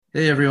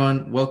Hey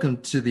everyone,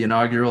 welcome to the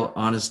inaugural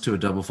Honest to a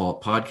Double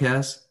Fault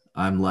podcast.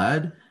 I'm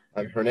Lad.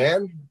 I'm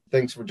Hernan.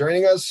 Thanks for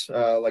joining us.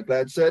 Like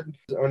Lad said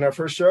on our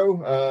first show,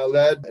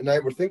 Lad and I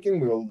were thinking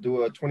we'll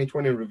do a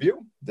 2020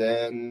 review,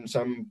 then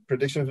some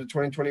predictions for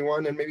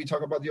 2021, and maybe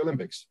talk about the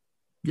Olympics.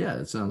 Yeah,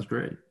 it sounds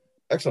great.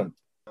 Excellent.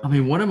 I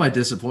mean, one of my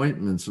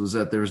disappointments was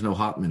that there was no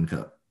Hopman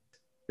Cup.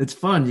 It's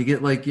fun. You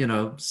get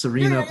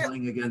Serena Yeah.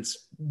 playing against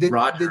Did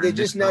Roger they and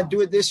just Nick not do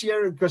Kyrgios. it this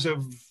year because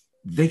of?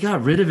 They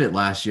got rid of it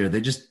last year.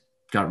 They just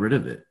got rid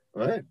of it.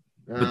 All right.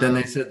 But then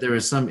they said there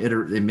is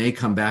they may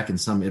come back in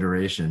some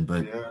iteration,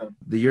 but Yeah.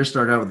 the year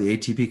started out with the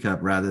ATP Cup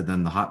rather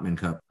than the Hopman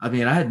Cup. I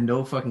mean, I had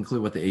no fucking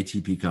clue what the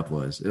ATP Cup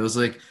was. It was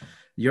like,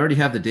 you already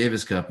have the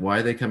Davis Cup. Why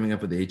are they coming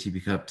up with the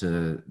ATP Cup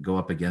to go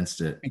up against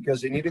it?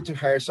 Because they needed to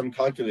hire some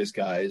calculus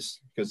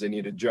guys because they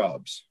needed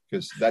jobs,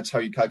 because that's how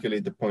you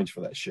calculate the points for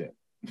that shit.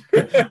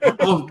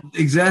 Oh,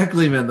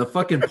 exactly, man. The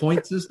fucking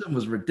point system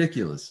was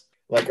ridiculous.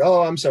 Like,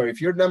 oh, I'm sorry. If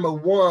you're number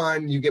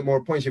one, you get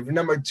more points. If you're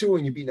number two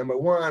and you beat number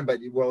one,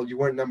 but you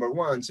weren't number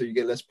one, so you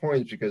get less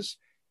points because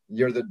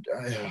you're the.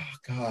 Oh,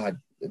 God,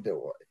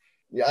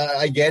 yeah,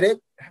 I get it.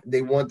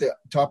 They want the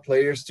top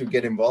players to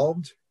get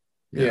involved,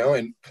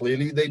 and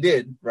clearly they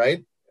did,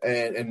 right?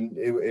 And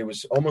it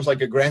was almost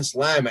like a Grand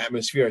Slam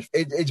atmosphere.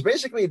 It's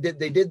basically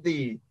they did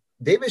the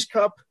Davis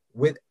Cup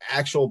with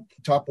actual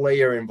top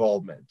player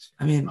involvement.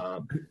 I mean,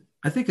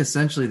 I think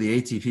essentially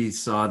the ATP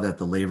saw that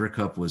the Laver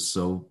Cup was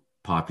so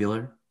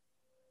popular,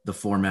 the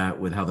format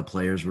with how the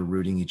players were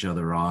rooting each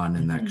other on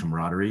and that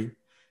camaraderie.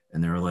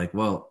 And they were like,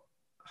 well,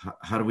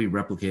 how do we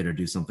replicate or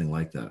do something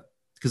like that?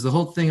 Because the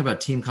whole thing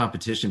about team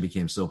competition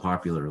became so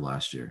popular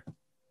last year.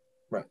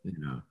 Right.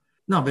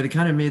 No, but it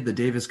kind of made the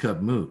Davis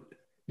Cup moot.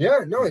 Yeah,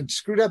 no, it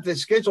screwed up the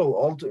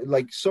schedule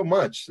so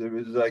much. It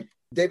was like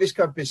Davis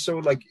Cup is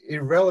so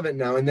irrelevant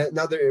now, and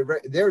now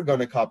they're going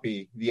to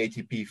copy the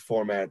ATP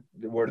format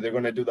where they're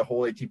going to do the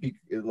whole ATP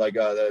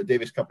the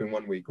Davis Cup in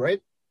 1 week, right?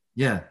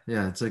 Yeah,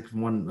 it's like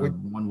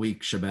one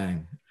week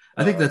shebang.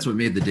 I think that's what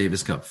made the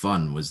Davis Cup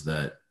fun, was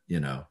that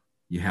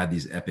you had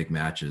these epic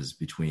matches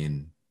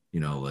between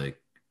it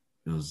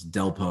was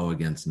Delpo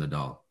against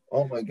Nadal.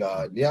 Oh my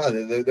God, yeah,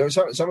 there were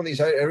some of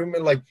these. I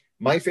remember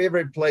my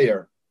favorite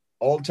player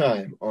all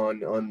time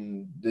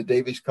on the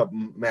Davis Cup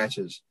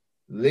matches,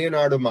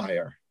 Leonardo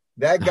Meyer.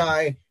 That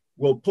guy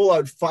will pull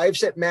out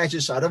 5-set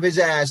matches out of his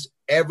ass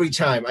every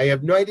time. I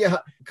have no idea how.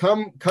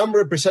 Come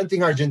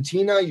representing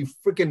Argentina, he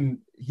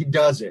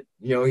does it.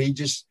 He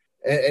just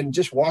and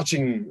just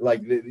watching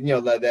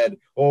that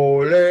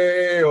ole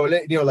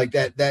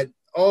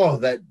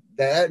that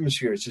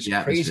atmosphere. It's just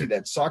crazy.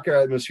 That soccer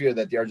atmosphere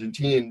that the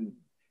Argentinians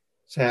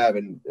have,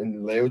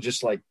 and Leo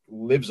just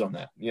lives on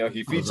that.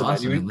 He feeds on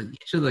awesome. that.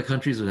 Each of the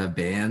countries would have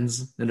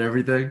bands and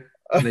everything.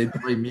 And they'd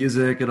play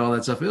music and all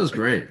that stuff. It was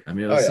great. I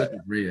mean, it was such a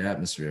great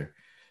atmosphere.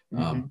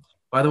 Mm-hmm.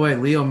 By the way,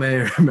 Leo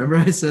Mayer, remember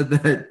I said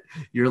that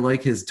you're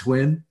like his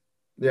twin?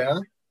 Yeah.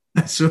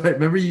 So I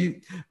remember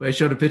I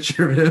showed a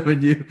picture of him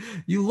and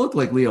you look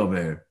like Leo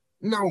Mayer.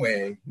 No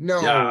way.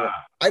 No. Yeah.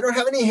 I don't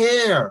have any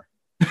hair.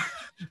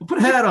 Well, put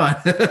a hat on.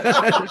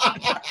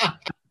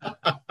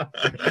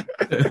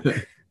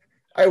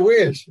 I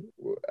wish.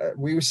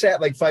 We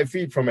sat 5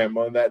 feet from him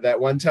on that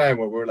one time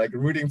where we were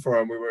rooting for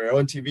him. We were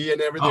on TV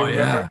and everything. Oh,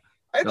 yeah.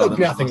 I look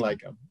nothing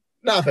like him.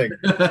 Nothing.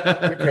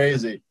 You're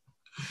crazy.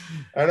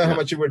 I don't know how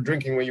much you were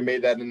drinking when you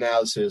made that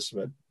analysis,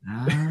 but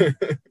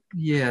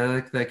yeah,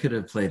 that could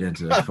have played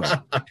into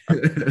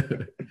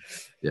it.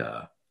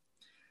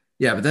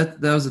 Yeah, but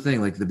that was the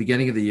thing. Like the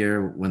beginning of the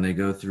year when they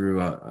go through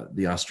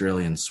the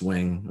Australian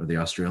swing or the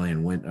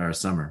Australian winter or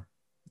summer,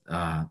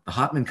 the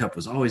Hopman Cup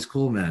was always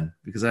cool, man,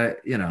 because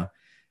you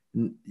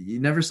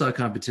never saw a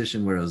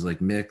competition where it was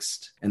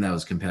mixed and that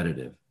was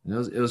competitive.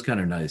 And it was kind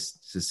of nice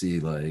to see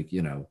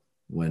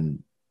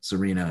when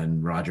Serena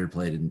and Roger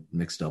played in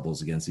mixed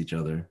doubles against each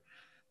other.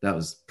 That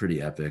was pretty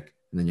epic.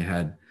 And then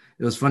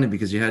it was funny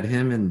because you had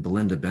him and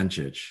Belinda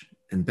Bencic.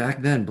 And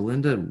back then,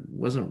 Belinda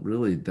wasn't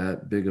really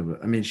that big of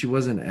she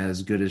wasn't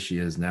as good as she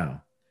is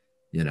now,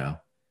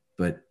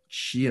 but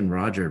she and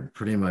Roger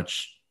pretty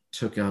much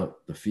took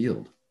out the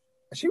field.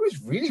 She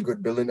was really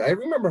good, Belinda. I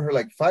remember her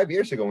 5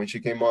 years ago when she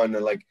came on.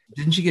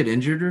 Didn't she get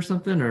injured or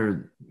something?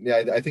 Or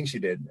yeah, I think she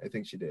did.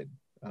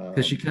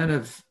 Because she kind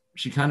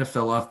of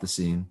fell off the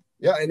scene.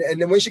 Yeah,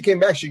 and then when she came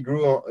back, she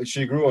grew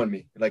on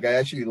me. I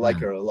actually like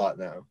her a lot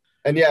now.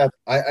 And yeah,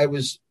 I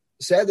was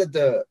sad that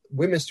the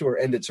women's tour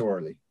ended so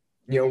early.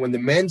 When the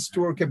men's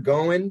tour kept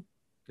going,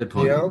 good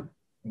point.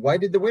 Why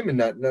did the women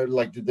not?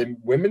 Did the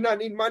women not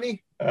need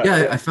money?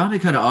 I found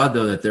it kind of odd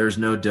though that there's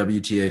no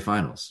WTA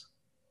finals.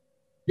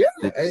 Yeah,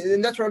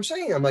 and that's what I'm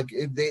saying. I'm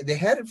they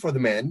had it for the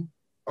men.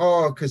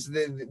 Oh, because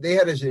they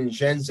had it in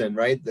Shenzhen,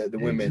 right? The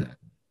women. Exactly.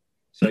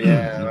 So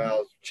yeah,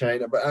 well,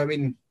 China, but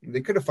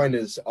they could have found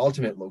this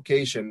alternate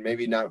location,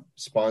 maybe not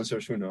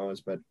sponsors, who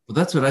knows? But well,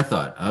 that's what I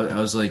thought. I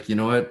was like, you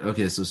know what?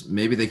 Okay, so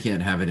maybe they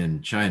can't have it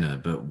in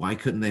China, but why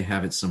couldn't they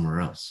have it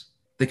somewhere else?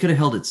 They could have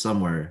held it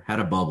somewhere,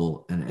 had a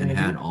bubble, and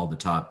had all the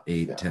top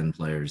 8, 10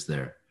 players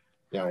there.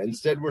 Yeah,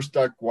 instead we're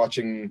stuck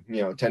watching,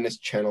 Tennis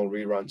Channel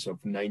reruns of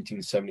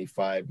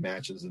 1975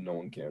 matches that no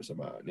one cares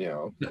about,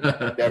 Damn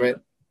it.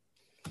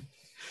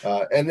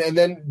 And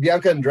then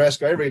Bianca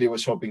Andreescu, I really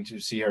was hoping to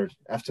see her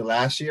after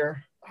last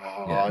year.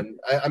 Yeah. And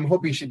I'm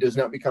hoping she does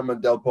not become a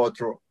Del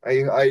Potro.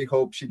 I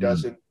hope she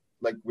doesn't,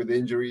 like with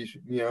injuries,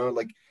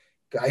 like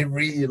I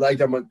really liked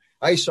her.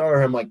 I saw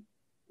her, I'm like,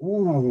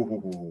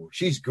 ooh,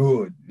 she's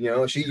good.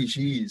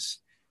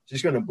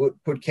 She's going to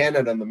put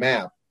Canada on the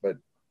map. But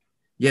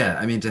yeah,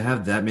 I mean, to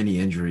have that many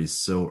injuries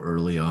so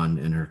early on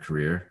in her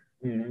career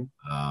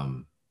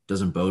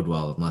doesn't bode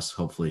well unless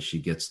hopefully she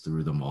gets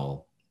through them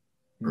all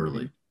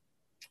early.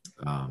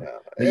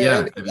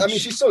 Yeah. I mean,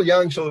 she's still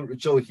young.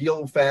 She'll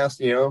heal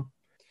fast,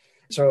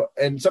 So,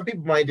 and some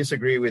people might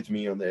disagree with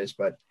me on this,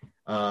 but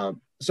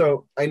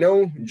so I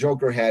know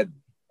Joker had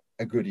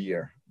a good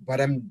year, but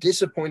I'm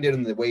disappointed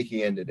in the way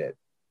he ended it.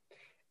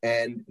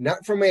 And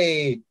not from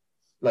a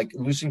like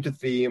losing to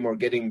Thiem or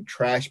getting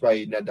trashed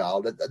by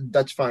Nadal.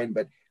 That's fine,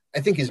 but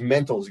I think his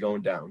mental is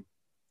going down.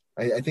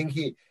 I think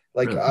he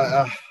really?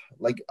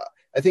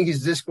 I think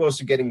he's this close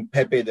to getting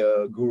Pepe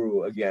the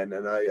Guru again,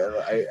 and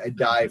I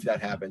die if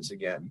that happens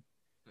again.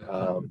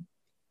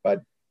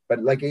 But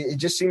like it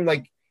just seemed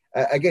like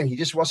again he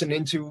just wasn't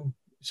into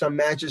some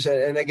matches,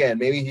 and again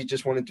maybe he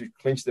just wanted to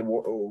clinch the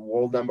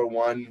world number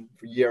one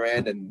for year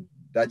end, and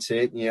that's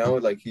it.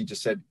 Like he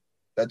just said,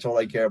 that's all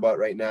I care about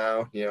right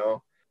now.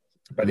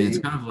 But I mean, it's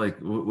kind of like,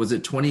 was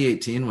it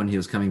 2018 when he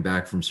was coming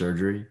back from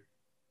surgery?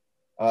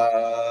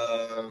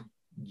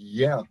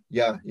 Yeah.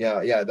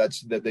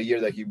 That's the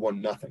year that he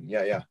won nothing.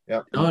 Yeah.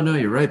 Oh no,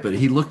 you're right. But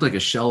he looked like a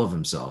shell of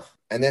himself.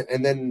 And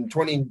then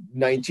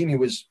 2019, he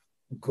was,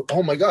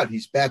 oh my God,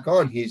 he's back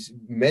on. He's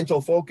mental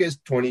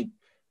focused.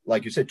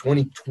 Like you said,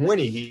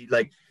 2020, he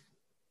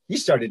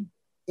started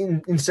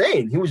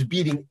insane. He was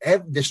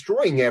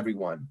destroying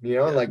everyone.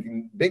 Like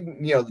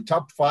big, the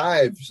top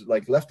five,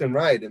 like left and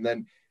right, and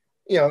then.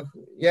 He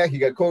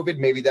got COVID.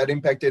 Maybe that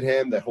impacted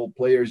him. That whole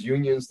players'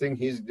 unions thing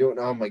he's doing.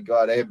 Oh my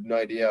God, I have no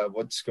idea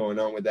what's going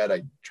on with that.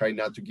 I try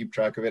not to keep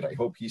track of it. I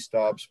hope he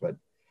stops. But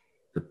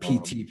the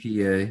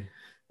PTPA.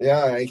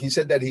 Yeah, he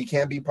said that he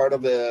can't be part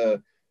of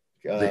the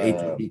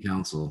ATP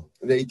Council.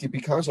 The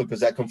ATP Council because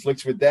that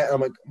conflicts with that.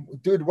 I'm like,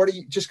 dude, what are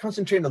you just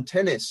concentrating on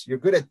tennis? You're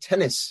good at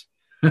tennis.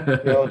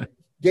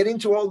 Get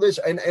into all this,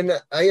 and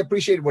I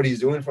appreciate what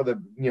he's doing for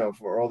the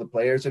for all the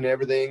players and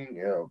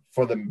everything,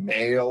 for the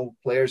male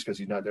players because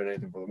he's not doing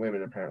anything for the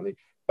women apparently.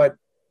 But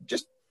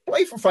just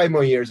play for 5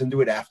 more years and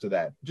do it after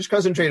that. Just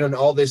concentrate on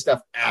all this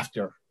stuff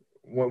after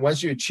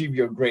once you achieve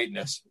your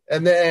greatness,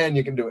 and then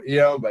you can do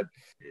it. But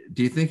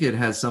do you think it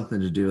has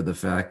something to do with the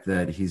fact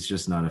that he's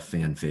just not a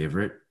fan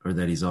favorite, or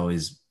that he's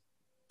always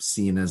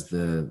seen as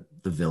the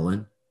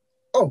villain?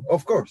 Oh,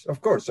 of course.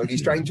 So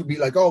he's trying to be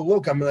like, oh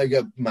look, I'm like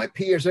my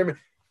peers.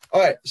 All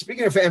right,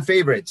 speaking of fan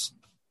favorites,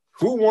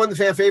 who won the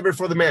fan favorite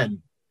for the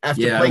men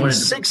after playing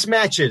 6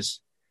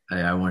 matches?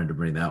 I wanted to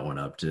bring that one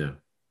up too.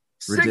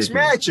 6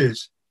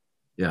 matches.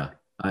 Yeah,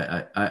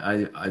 I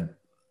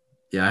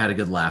had a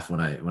good laugh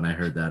when I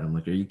heard that. I'm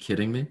like, are you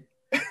kidding me?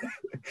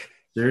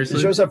 Seriously?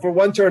 He shows up for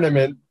one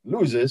tournament,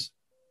 loses.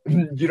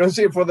 You don't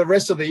see it for the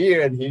rest of the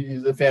year, and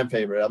he's a fan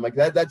favorite. I'm like,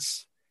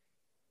 that's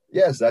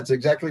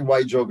exactly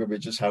why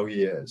Djokovic is how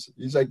he is.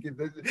 He's like,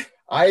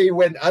 I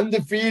went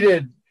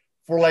undefeated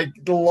for like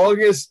the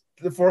longest,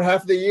 for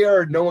half the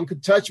year, no one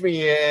could touch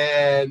me,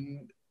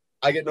 and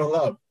I get no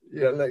love.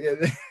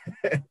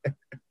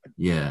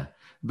 Yeah,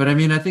 but I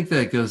mean, I think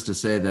that goes to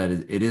say that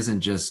it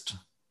isn't just,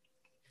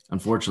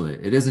 unfortunately,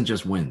 it isn't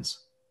just wins.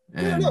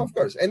 And no, of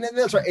course, and then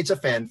that's right. It's a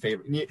fan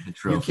favorite.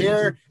 You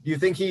care? Do you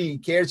think he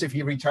cares if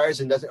he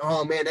retires and doesn't?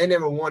 Oh man, I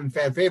never won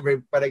fan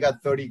favorite, but I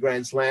got 30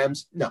 Grand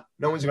Slams. No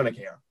one's gonna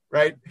care,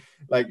 right?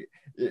 Like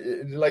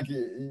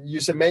you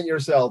cement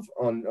yourself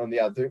on the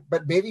other,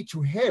 but maybe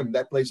to him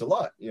that plays a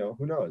lot.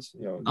 Who knows?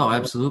 Oh,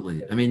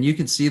 absolutely. I mean, you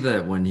can see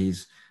that when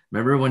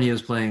remember when he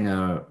was playing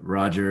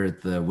Roger at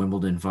the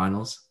Wimbledon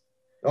finals?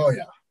 Oh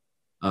yeah.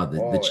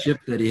 The chip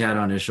that he had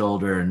on his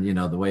shoulder, and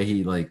the way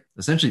he like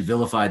essentially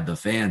vilified the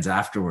fans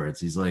afterwards.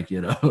 He's like,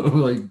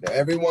 like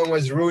everyone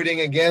was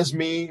rooting against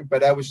me,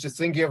 but I was just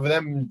thinking of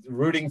them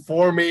rooting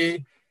for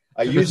me.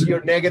 I use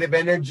your negative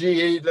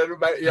energy.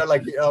 You're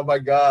like, oh my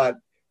God.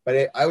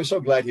 But I was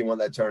so glad he won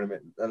that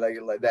tournament.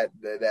 Like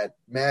that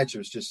match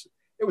was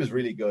it was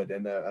really good,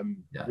 and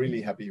I'm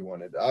really happy he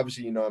won it.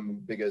 Obviously, I'm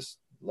the biggest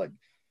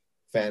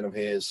fan of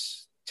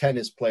his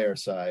tennis player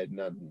side,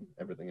 not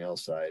everything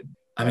else side.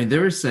 I mean, they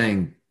were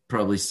saying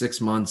probably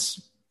 6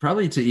 months,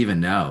 probably to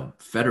even now,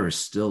 Federer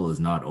still is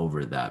not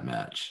over that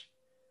match.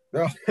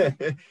 No,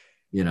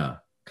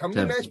 how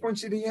many match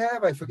points did he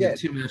have? I forget.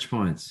 2 match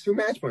points. 2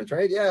 match points,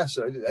 right? Yeah.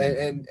 So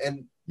and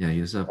yeah,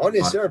 he was up on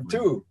his serve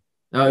too.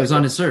 Oh, it was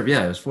on his serve.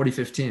 Yeah, it was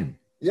 40-15.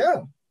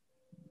 Yeah.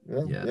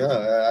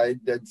 I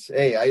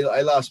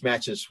lost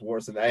matches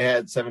worse than I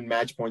had 7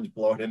 match points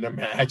blown in a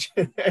match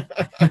when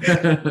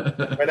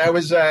I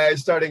was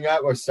starting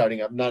up,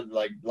 not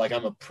like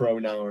I'm a pro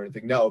now or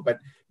anything. No, but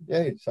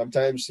yeah,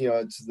 sometimes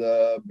it's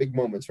the big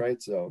moments,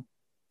 right? So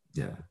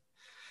yeah.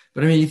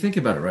 But I mean, you think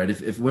about it, right?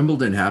 If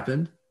Wimbledon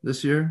happened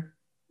this year,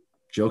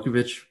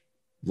 Djokovic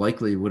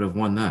likely would have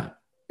won that.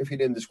 If he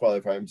didn't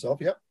disqualify himself,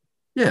 yep.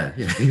 Yeah,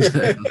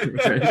 exactly.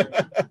 Right.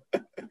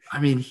 I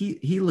mean,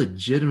 he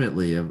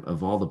legitimately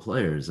of all the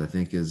players, I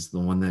think, is the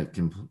one that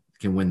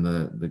can win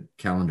the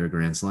calendar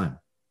Grand Slam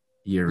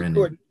year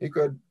in. He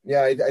could.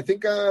 Yeah, I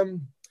think. I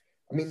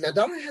mean,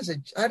 Nadal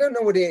I don't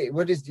know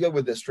what his deal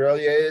with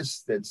Australia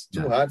is. That's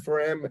too hot for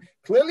him.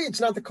 Clearly, it's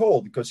not the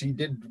cold because he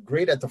did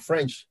great at the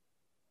French.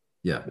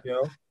 Yeah.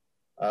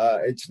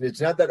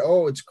 It's not that,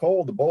 it's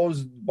cold. The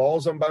balls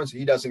unbounce.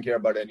 He doesn't care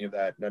about any of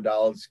that.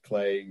 Nadal's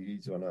clay.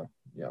 He's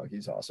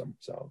he's awesome.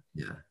 So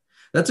yeah,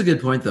 that's a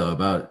good point though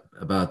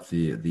about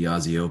the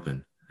Aussie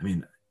Open. I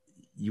mean,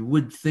 you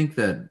would think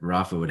that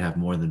Rafa would have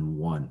more than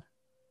one.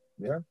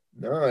 Yeah.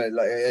 No,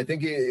 I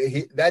think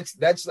he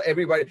that's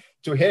everybody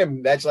to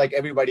him. That's like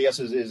everybody else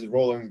is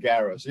Roland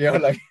Garros.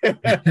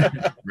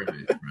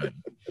 Right.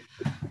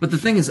 But the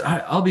thing is,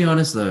 I'll be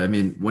honest though. I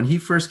mean, when he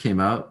first came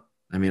out,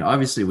 I mean,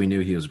 obviously we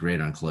knew he was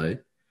great on clay,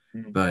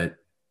 but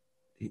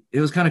it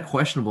was kind of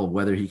questionable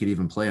whether he could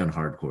even play on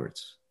hard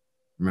courts.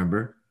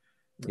 Remember,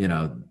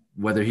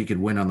 whether he could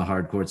win on the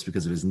hard courts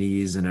because of his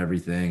knees and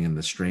everything and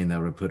the strain that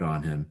would put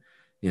on him.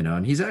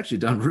 And he's actually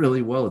done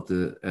really well at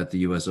the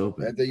U.S.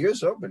 Open. At the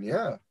U.S. Open,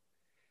 yeah.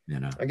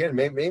 Again,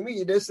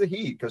 maybe it is the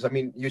heat because I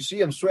mean, you see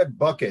him sweat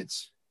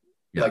buckets,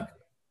 like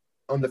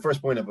on the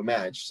first point of a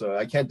match. So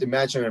I can't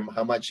imagine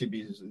how much he'd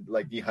be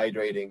like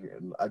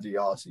dehydrating at the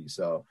Aussie.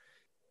 So,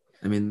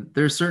 I mean,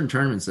 there's certain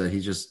tournaments that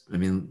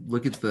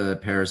look at the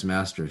Paris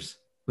Masters.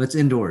 That's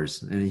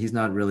indoors, and he's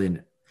not really.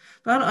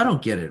 I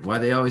don't get it. Why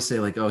they always say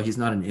like, he's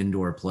not an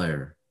indoor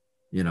player,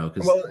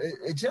 Well,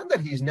 it's not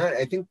that he's not.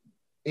 I think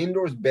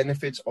indoors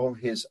benefits all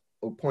his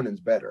opponents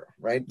better,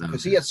 right?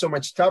 Because he has so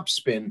much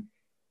topspin.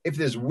 If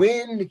there's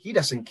wind, he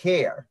doesn't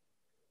care.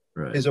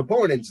 Right. His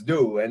opponents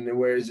do, and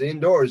whereas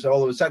indoors,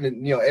 all of a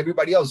sudden,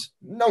 everybody else,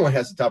 no one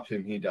has the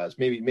topspin he does.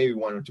 Maybe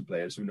one or two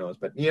players, who knows?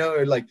 But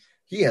like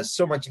he has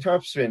so much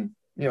topspin.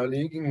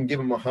 You can give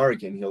him a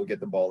hurricane, he'll get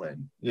the ball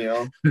in.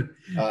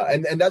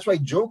 And that's why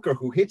Joker,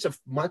 who hits a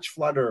much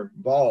flatter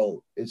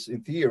ball, is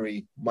in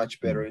theory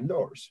much better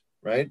indoors,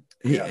 right?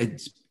 Hey,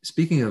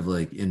 speaking of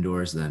like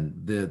indoors, then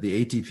the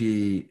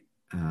ATP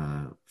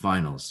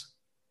finals,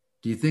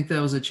 do you think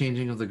that was a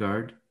changing of the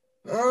guard?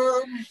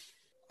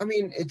 I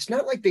mean, it's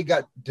not like they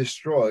got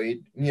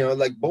destroyed.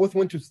 Like both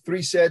went to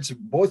 3 sets.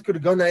 Both could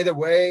have gone either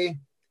way.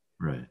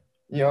 Right.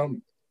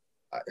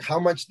 How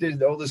much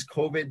did all this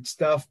COVID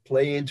stuff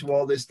play into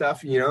all this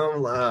stuff?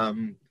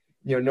 Normally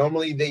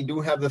they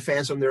do have the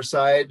fans on their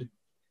side.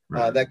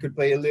 Right. That could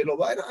play a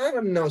little. I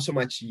don't know so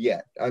much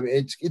yet. I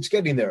mean, it's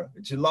getting there.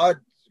 It's a lot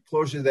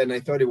closer than I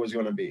thought it was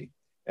going to be.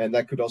 And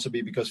that could also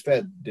be because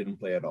Fed didn't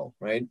play at all,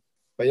 right?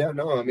 But yeah,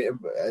 no, I mean,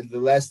 the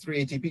last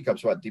 3 ATP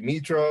Cups,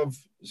 Dimitrov,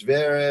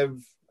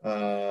 Zverev,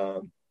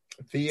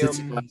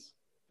 Thiem,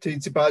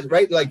 Tsitsipas,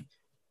 right? Like,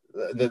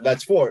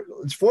 that's 4.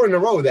 It's 4 in a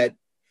row that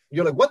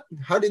you're like, what?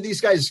 How did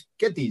these guys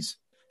get these?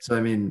 So,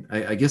 I mean,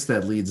 I guess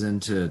that leads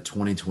into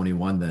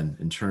 2021 then,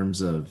 in terms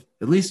of,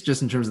 at least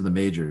just in terms of the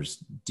majors.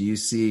 Do you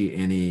see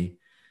any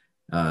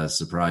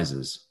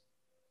surprises?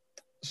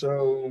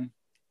 So,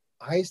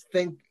 I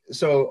think,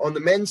 on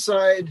the men's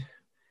side,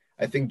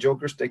 I think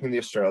Joker's taking the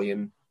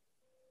Australian.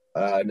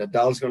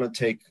 Nadal's going to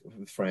take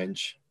the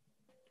French.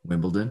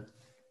 Wimbledon?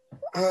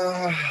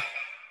 I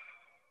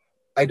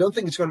don't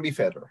think it's going to be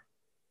Federer.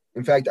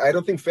 In fact, I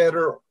don't think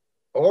Federer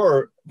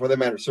or, for that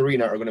matter,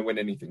 Serena are going to win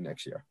anything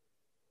next year.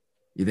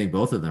 You think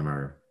both of them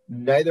are?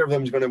 Neither of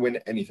them is going to win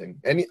anything,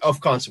 any of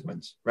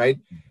consequence, right?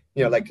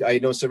 Like I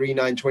know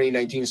Serena in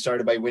 2019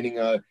 started by winning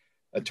a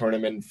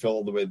tournament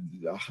filled with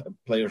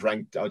players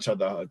ranked outside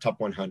the top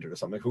 100 or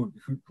something. Who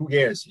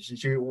cares?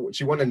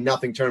 She won a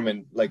nothing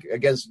tournament, like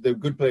against the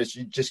good players.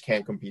 She just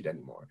can't compete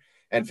anymore.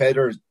 And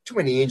Federer, too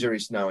many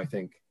injuries now, I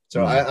think.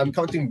 So I'm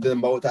counting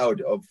them both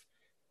out of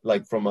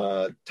like from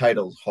a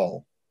title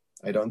haul.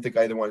 I don't think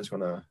either one is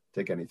going to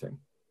take anything.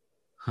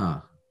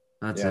 Huh.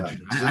 That's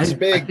interesting. It's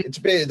big. It's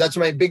big. That's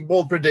my big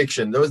bold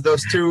prediction.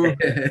 Those two,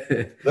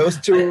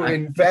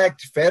 in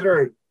fact,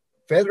 Federer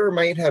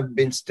might have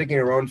been sticking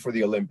around for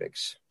the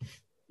Olympics.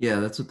 Yeah,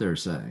 that's what they're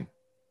saying.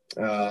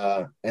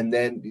 And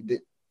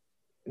then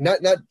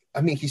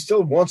I mean, he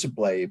still wants to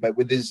play, but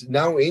with his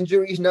now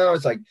injuries now,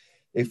 it's like,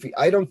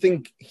 I don't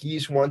think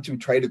he's want to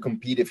try to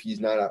compete if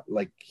he's not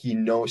like he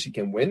knows he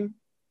can win,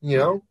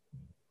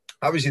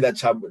 Obviously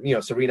that's how,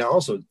 Serena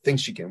also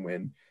thinks she can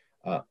win.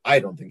 I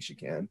don't think she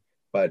can,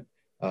 but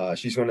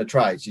she's going to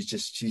try. She's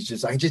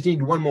just, I just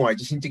need one more. I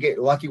just need to get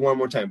lucky one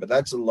more time. But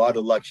that's a lot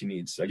of luck she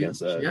needs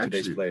against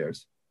today's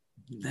players.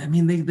 I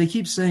mean, they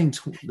keep saying,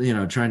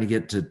 trying to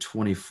get to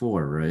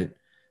 24, right?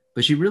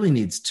 But she really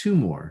needs 2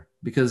 more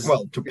because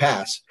to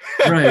pass.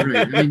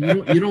 Right. I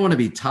mean, you don't want to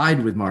be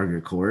tied with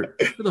Margaret Court.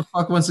 Who the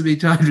fuck wants to be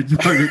tied with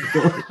Margaret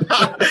Court?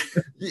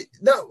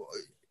 No.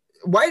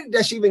 Why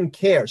does she even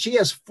care? She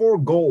has 4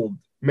 gold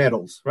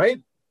medals,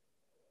 right?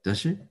 Does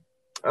she?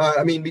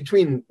 I mean,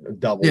 between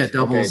doubles. Yeah, Okay.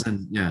 doubles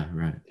and yeah,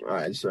 right. All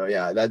right. So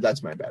yeah,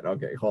 that's my bad.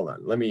 Okay, hold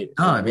on. Let me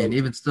No, I mean,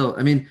 even still,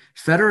 I mean,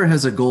 Federer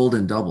has a gold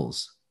in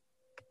doubles.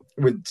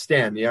 with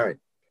Stan. Yeah, right.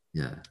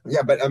 Yeah,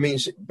 Yeah, but I mean,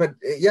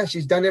 yeah,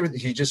 she's done everything.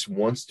 She just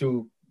wants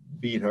to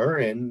beat her,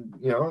 and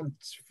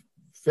it's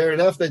fair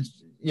enough that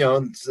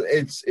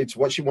it's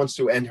what she wants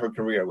to end her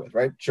career with,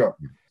 right? Sure.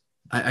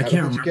 I I don't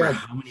can't think she remember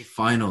can. how many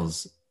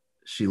finals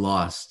she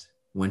lost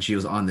when she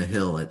was on the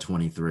hill at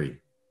 23.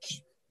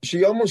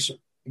 She almost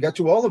got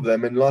to all of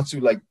them and lost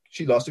to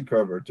she lost to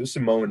Kerber, to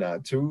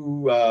Simona,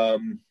 to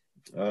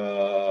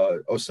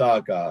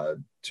Osaka,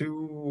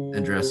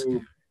 Andreescu.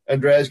 to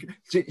Andreescu.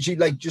 She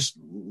just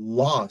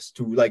lost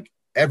to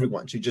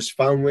everyone. She just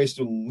found ways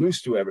to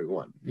lose to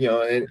everyone,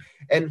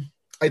 and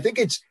I think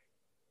it's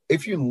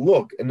if you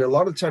look, and a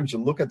lot of times you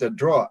look at the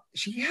draw,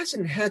 she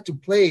hasn't had to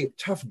play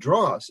tough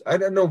draws. I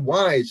don't know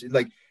why. It's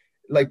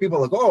like people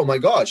are like, oh my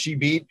God, she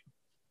beat,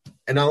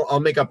 and I'll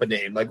make up a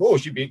name like, oh,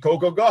 she beat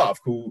Coco Gauff,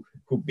 who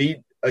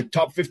beat a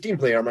top 15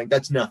 player. I'm like,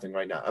 that's nothing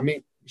right now. I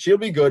mean, she'll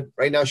be good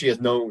right now. She has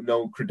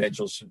no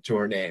credentials to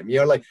her name.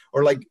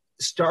 Or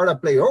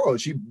startup player. Oh,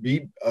 she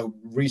beat a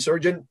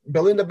resurgent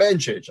Belinda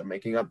Bencic. I'm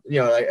making up.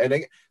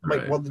 I'm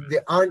like, well,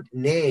 there aren't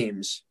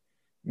names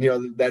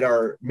that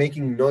are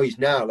making noise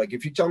now. Like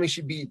if you tell me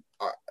she beat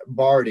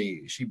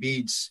Barty, she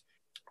beats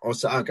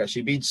Osaka,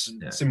 she beats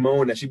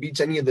Simona, she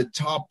beats any of the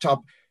top,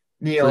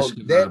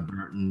 Pliskova,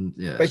 Burton,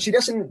 yeah. But she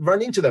doesn't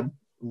run into them,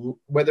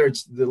 whether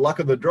it's the luck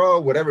of the draw,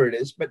 whatever it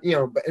is. But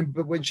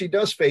but when she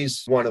does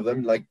face one of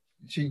them, like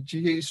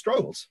she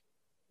struggles.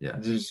 Yeah,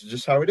 this is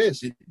just how it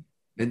is.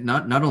 It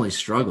not only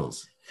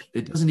struggles,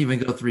 it doesn't even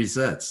go 3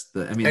 sets.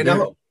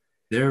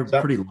 They're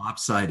pretty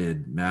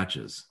lopsided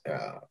matches.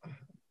 Yeah.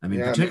 I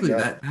mean,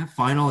 particularly that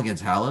final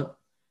against Halep.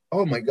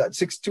 Oh my God,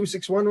 6-2,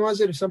 6-1 was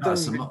it or something?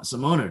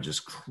 Simona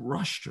just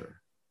crushed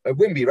her.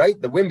 Wimby,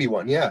 right? The Wimby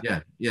one, yeah.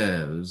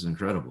 Yeah, it was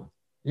incredible.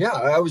 Yeah,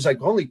 I was like,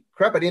 holy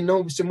crap! I didn't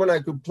know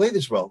Simona could play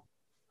this well.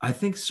 I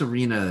think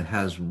Serena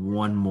has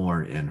one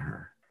more in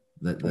her.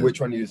 Which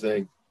one do you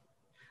think?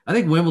 I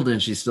think Wimbledon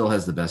she still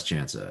has the best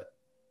chance at.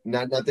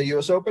 Not the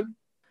U.S. Open?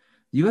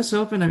 U.S.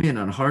 Open, I mean,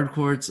 on hard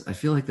courts, I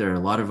feel like there are a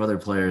lot of other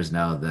players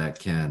now that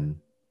can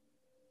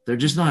 – they're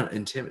just not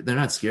they're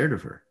not scared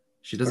of her.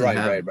 She doesn't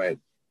have – Right.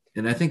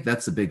 And I think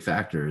that's the big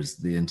factor is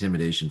the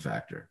intimidation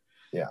factor.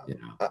 Yeah.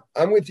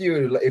 I'm with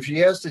you. If she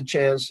has the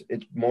chance,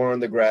 it's more on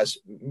the grass,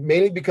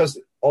 mainly because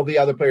all the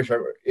other players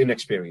are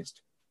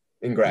inexperienced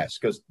in grass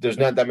because there's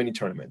not that many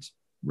tournaments.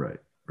 Right.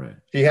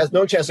 She has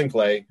no chance in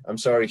clay. I'm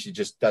sorry. She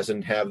just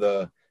doesn't have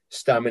the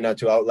stamina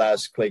to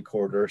outlast clay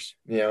quarters.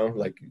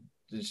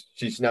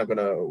 She's not going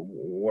to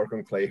work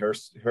on clay. Her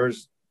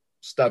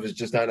stuff is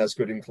just not as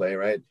good in clay,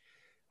 right?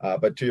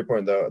 But to your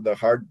point, the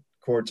hard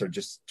courts are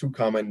just too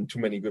common, too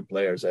many good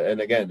players. And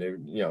again,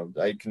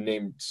 I can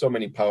name so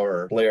many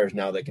power players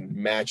now that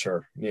can match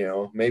her.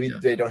 Maybe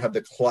they don't have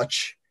the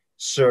clutch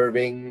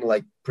serving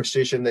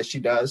precision that she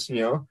does,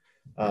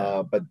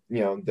 but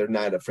they're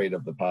not afraid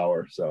of the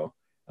power. So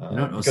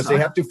because they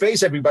have to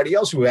face everybody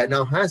else who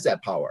now has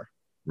that power.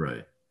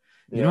 Right.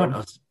 You know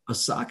what?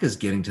 Osaka's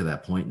getting to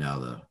that point now,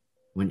 though.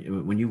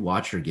 When you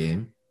watch her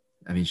game,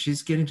 I mean,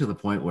 she's getting to the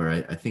point where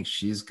I think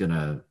she's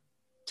gonna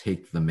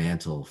take the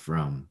mantle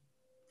from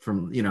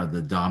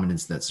the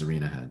dominance that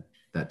Serena had,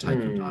 that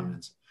type of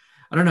dominance.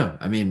 I don't know.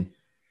 I mean,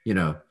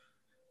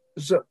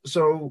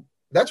 So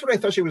that's what I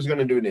thought she was going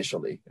to do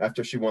initially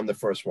after she won the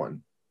first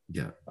one.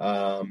 Yeah.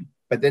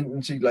 But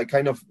then she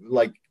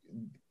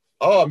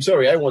oh, I'm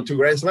sorry, I won 2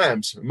 Grand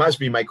Slams. It must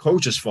be my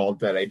coach's fault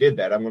that I did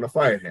that. I'm going to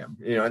fire him.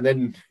 And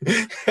then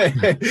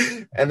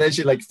and then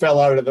she fell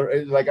out of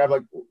the I'm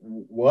like,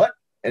 what?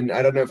 And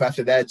I don't know if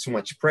after that too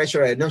much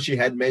pressure. I know she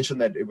had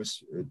mentioned that it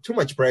was too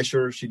much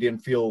pressure. She didn't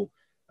feel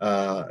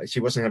she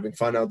wasn't having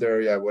fun out there.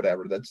 Yeah,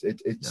 whatever.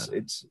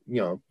 It's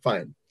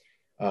fine.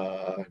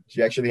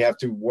 She actually have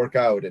to work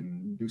out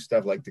and do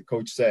stuff like the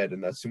coach said,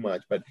 and that's too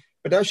much. But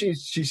now she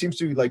seems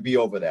to be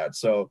over that.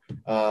 So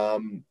I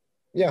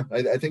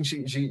think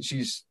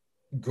she's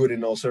good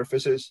in all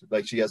surfaces.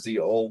 She has the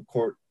all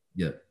court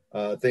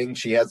thing.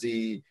 She has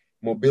the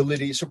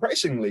mobility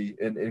surprisingly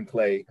in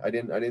clay. I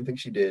didn't think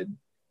she did.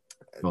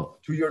 Well,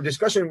 to your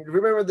discussion,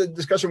 remember the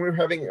discussion we were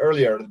having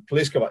earlier,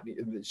 Pliskova,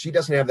 she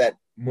doesn't have that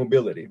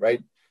mobility,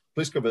 right?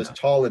 Pliskova is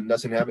tall and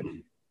doesn't have it.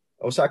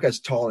 Osaka is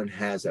tall and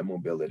has that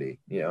mobility,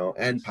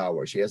 and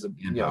power. She has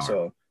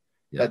so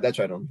that's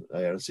why I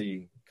don't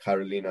see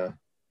Karolina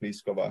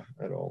Pliskova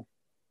at all.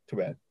 Too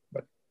bad.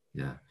 But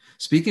yeah.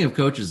 Speaking of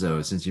coaches,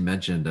 though, since you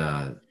mentioned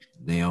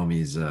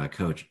Naomi's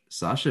coach,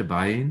 Sasha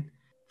Bain,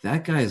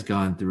 that guy has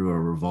gone through a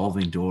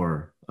revolving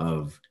door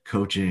of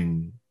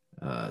coaching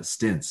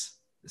stints.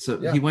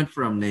 So he went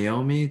from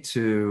Naomi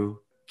to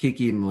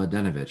Kiki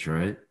Mladenovic,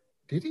 right?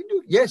 Did he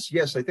do? Yes,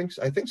 I think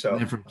so.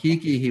 And from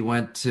Kiki, he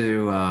went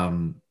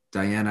to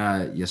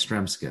Diana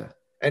Yastremska.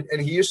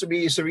 And he used to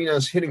be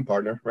Serena's hitting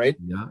partner, right?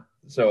 Yeah.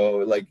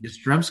 So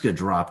Yastremska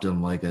dropped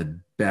him like a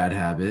bad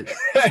habit.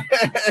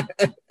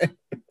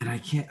 And I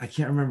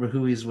can't remember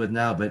who he's with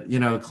now, but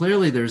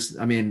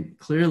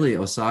clearly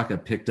Osaka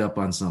picked up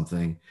on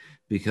something,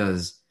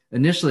 because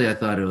initially I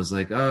thought it was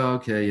like, oh,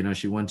 okay,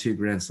 she won 2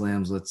 Grand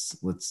Slams.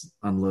 Let's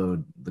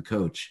unload the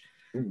coach.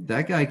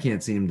 That guy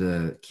can't seem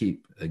to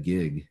keep a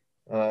gig.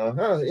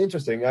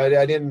 Interesting.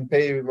 I didn't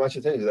pay much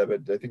attention to that,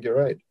 but I think you're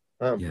right.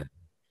 Yeah.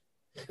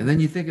 And then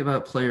you think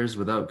about players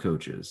without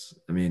coaches.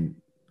 I mean,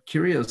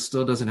 Kyrgios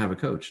still doesn't have a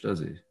coach, does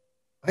he?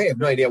 I have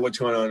no idea what's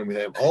going on with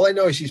him. All I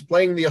know is he's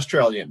playing the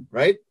Australian,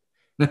 right?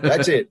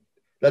 That's it.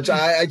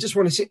 I just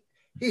want to see.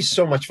 He's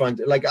so much fun.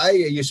 Like, I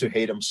used to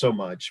hate him so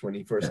much when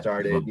he first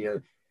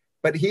started,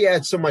 but he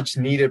had so much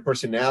needed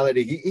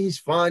personality. He's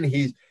fun.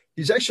 He's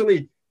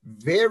actually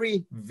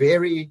very,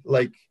 very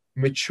like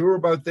mature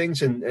about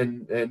things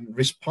and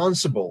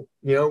responsible,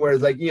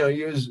 whereas like,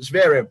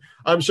 Zverev,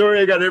 I'm sorry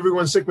I got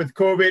everyone sick with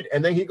COVID,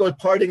 and then he goes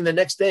partying the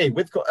next day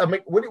with I'm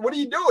like, what are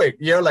you doing?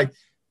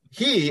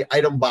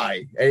 I don't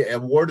buy a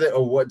word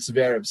of what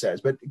Zverev says,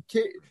 but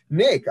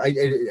Nick,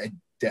 I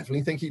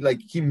definitely think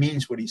he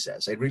means what he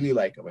says. I really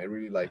like him. I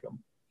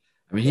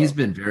mean, he's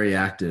been very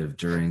active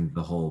during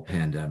the whole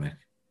pandemic,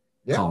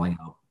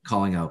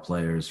 calling out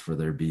players for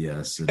their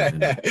BS.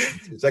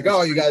 It's like,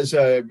 oh, you guys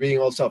are being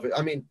all selfish.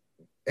 I mean,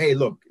 hey,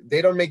 look,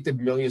 they don't make the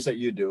millions that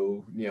you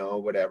do,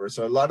 whatever.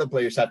 So a lot of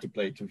players have to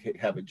play to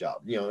have a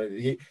job,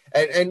 he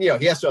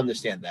has to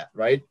understand that,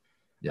 right?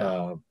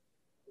 Yeah.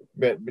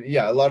 But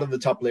yeah, a lot of the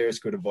top players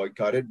could have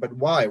boycotted, but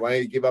why?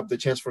 Why give up the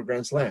chance for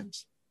Grand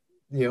Slams?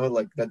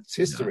 Like, that's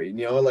history.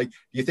 Yeah. Like, do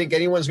you think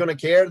anyone's going to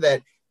care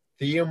that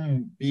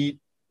Thiem beat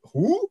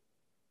who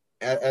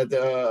at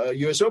the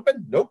U.S.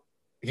 Open? Nope.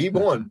 He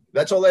won.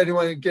 That's all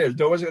anyone cares.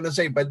 No one's going to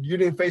say, but you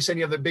didn't face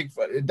any of the big.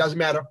 It doesn't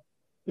matter.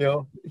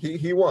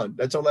 He won.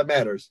 That's all that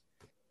matters.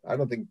 I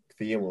don't think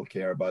Thiem will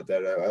care about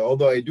that.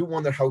 Although I do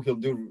wonder how he'll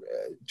do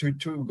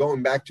to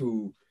going back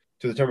to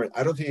the tournament.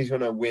 I don't think he's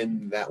going to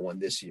win that one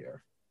this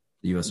year.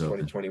 The U.S. Open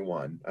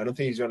 2021. I don't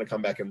think he's going to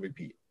come back and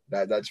repeat.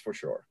 That's for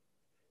sure.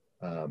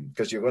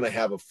 Because you're going to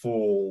have a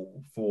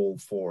full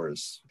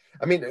fours.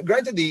 I mean,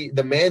 granted,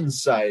 the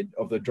men's side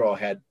of the draw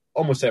had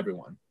almost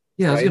everyone.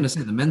 Yeah, right? I was going to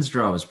say the men's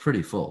draw was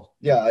pretty full.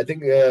 Yeah, I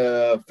think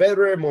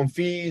Federer,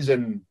 Monfils,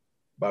 and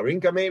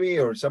Wawrinka maybe,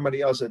 or somebody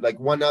else, like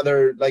one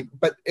other,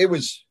 but it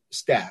was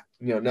stacked.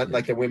 Not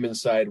like the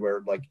women's side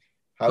where like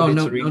no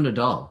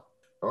Nadal.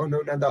 Oh,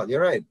 no Nadal.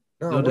 You're right.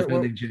 No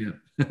defending champ.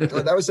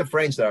 That was the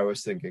French that I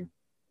was thinking.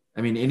 I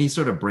mean, any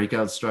sort of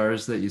breakout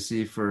stars that you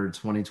see for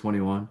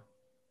 2021?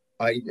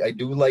 I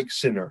do like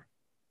Sinner.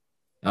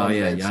 Oh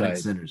yeah, Yannick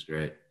Sinner's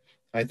great.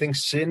 I think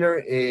Sinner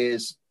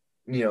is,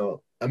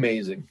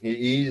 amazing.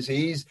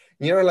 He's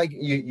like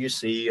you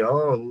see,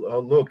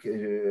 look,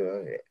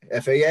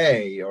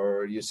 FAA,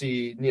 or you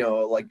see,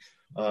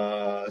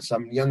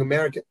 some young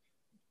American.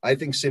 I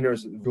think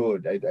Sinner's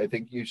good. I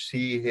think you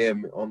see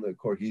him on the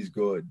court, he's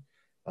good.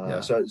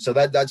 So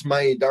that's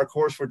my dark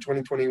horse for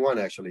 2021,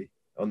 actually,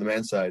 on the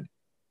men's side.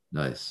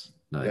 Nice.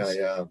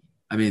 Yeah.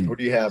 I mean, what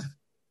do you have?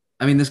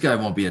 I mean, this guy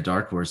won't be a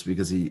dark horse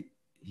because he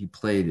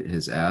played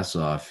his ass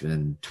off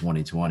in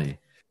 2020.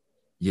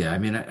 Yeah, I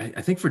mean,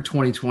 I think for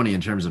 2020,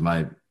 in terms of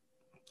I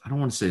don't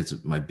want to say it's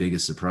my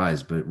biggest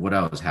surprise, but what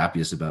I was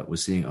happiest about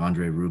was seeing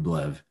Andrei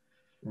Rublev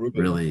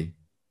really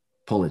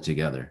pull it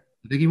together.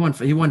 I think he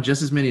won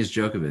just as many as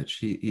Djokovic.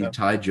 He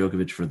tied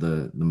Djokovic for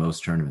the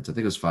most tournaments. I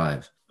think it was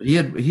 5. But he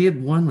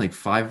had won like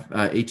 5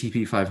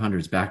 ATP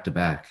 500s back to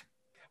back.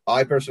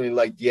 I personally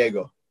like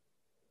Diego.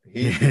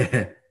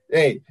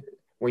 Hey,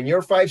 when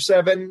you're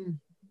 5'7",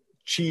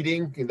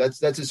 cheating,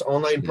 that's his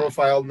online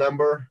profile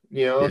number.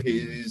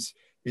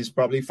 He's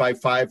probably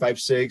 5'5",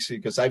 5'6",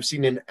 because I've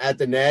seen him at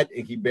the net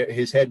and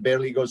his head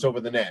barely goes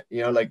over the net.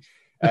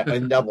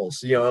 In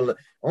doubles.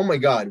 Oh my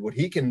God, what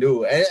he can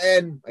do!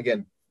 And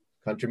again,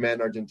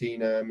 countryman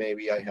Argentina.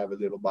 Maybe I have a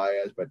little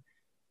bias, but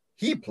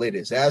he played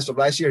his ass off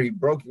last year. He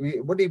broke.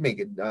 What did he make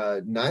it?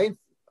 9th?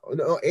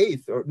 No,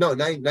 8th or no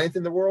 9th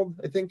in the world.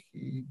 I think.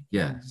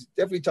 He's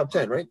definitely top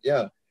 10, right?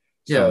 Yeah.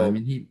 Yeah, so, I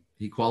mean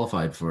he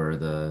qualified for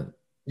the.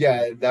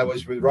 Yeah, that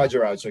was with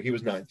Roger out, so he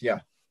was 9th.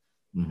 Yeah.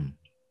 Mm-hmm.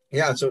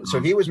 Yeah, so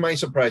he was my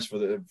surprise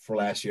for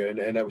last year,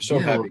 and I was so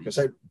happy because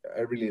I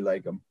really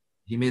like him.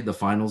 He made the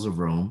finals of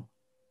Rome.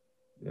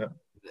 Yeah.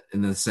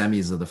 In the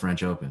semis of the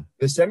French Open.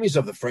 The semis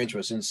of the French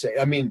was insane.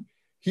 I mean,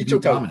 he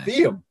took out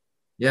Thiem.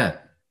 Yeah.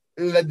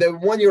 The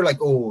one you're like,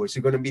 oh, is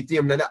he going to beat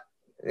Thiem? Nadal?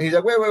 And he's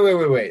like,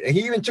 wait. And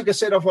he even took a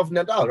set off of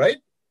Nadal, right?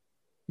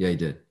 Yeah, he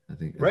did. I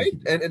think. Right?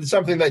 And it's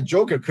something that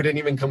Joker couldn't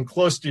even come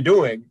close to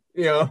doing,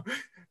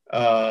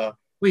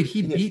 Wait,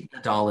 he beat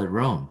Nadal at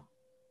Rome.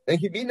 And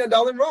he beat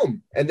Nadal in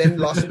Rome and then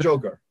lost to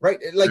Joker, right?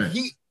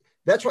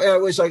 That's why I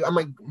was like, I'm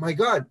like, my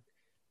God,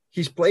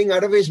 he's playing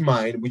out of his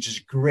mind, which is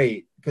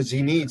great because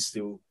he needs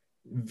to.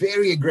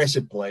 Very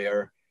aggressive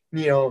player,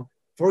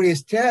 for his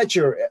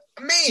stature,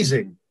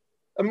 amazing.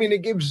 I mean,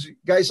 it gives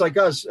guys like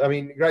us, I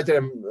mean, granted,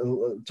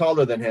 I'm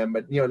taller than him,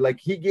 but,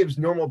 he gives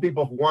normal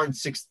people who aren't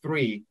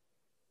 6'3",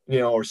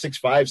 or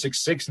 6'5",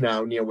 6'6"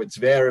 now, with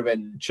Zverev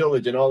and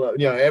Cilic and all,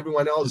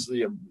 everyone else,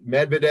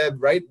 Medvedev,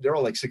 right? They're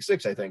all like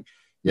 6'6", I think.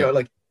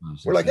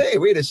 we're like, hey,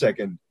 wait a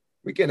second,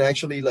 we can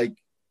actually like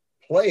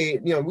play.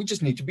 We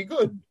just need to be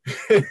good.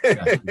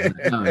 Yeah,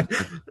 no,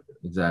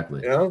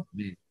 exactly. You know, I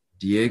mean,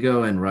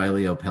 Diego and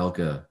Riley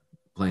Opelka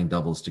playing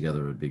doubles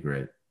together would be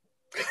great.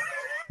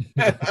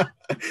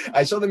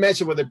 I saw the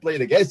match where they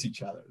played against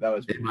each other. That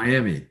was in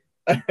Miami.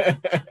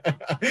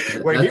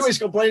 Where he was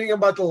complaining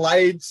about the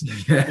lights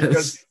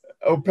because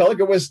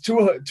Opelka was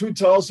too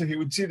tall, so he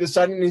would see the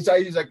sun in his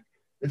eye. He's like,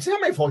 "It's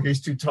not my fault.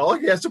 He's too tall.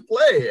 He has to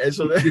play." And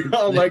so,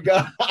 oh my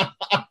god!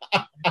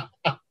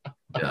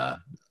 Yeah,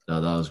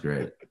 no, that was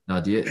great.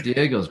 No,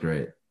 Diego's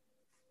great.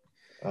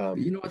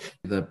 You know what?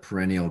 The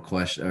perennial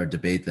question or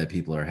debate that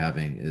people are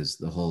having is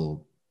the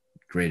whole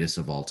greatest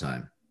of all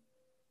time,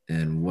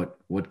 and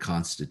what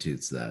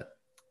constitutes that.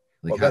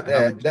 Like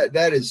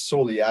that is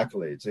solely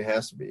accolades. It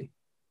has to be.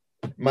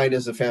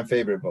 Minus the fan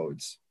favorite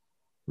votes.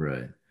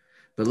 Right.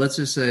 But let's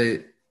just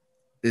say,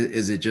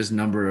 is it just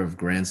number of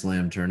Grand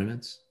Slam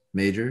tournaments,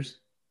 majors?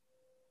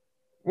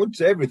 Well,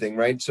 it's everything,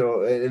 right?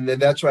 So, and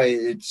that's why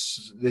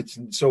it's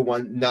so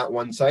not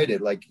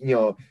one-sided. Like,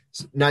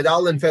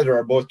 Nadal and Federer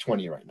are both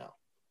 20 right now,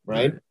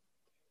 right?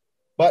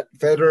 But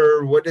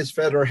Federer, what does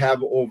Federer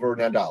have over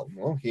Nadal?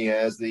 Well, he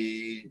has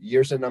the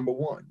years at number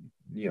one.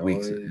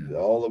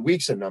 All the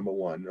weeks at number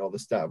one, all the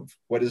stuff.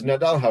 What does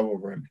Nadal have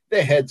over him?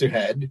 The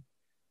head-to-head,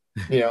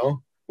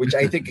 which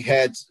I think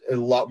has a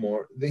lot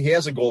more. He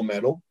has a gold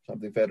medal,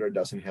 something Federer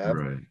doesn't have.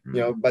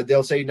 Right. But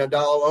they'll say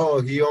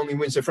Nadal, he only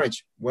wins the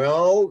French.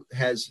 Well,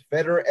 has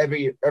Federer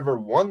ever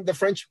won the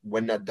French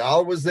when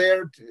Nadal was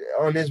there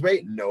on his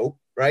way? No,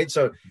 right?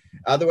 So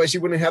otherwise he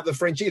wouldn't have the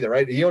French either,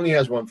 right? He only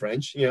has one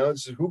French.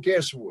 So who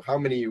cares how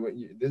many?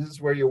 This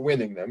is where you're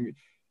winning them.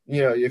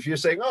 If you're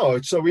saying, oh,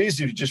 it's so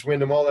easy to just win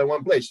them all at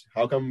one place,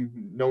 how come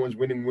no one's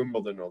winning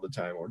Wimbledon all the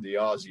time or the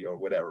Aussie or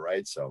whatever,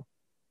 right? So,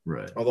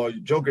 right. Although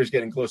Joker's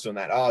getting close on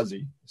that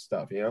Aussie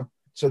stuff,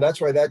 So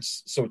that's why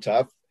that's so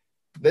tough.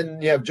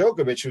 Then you have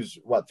Djokovic, who's,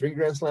 3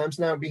 Grand Slams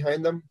now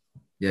behind them?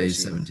 Yeah,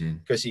 he's 17.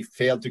 Because he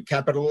failed to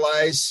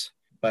capitalize.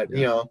 But,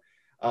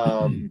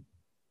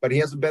 but he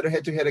has a better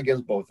head-to-head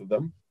against both of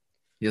them.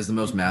 He has the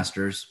most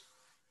Masters.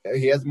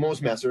 He has the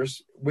most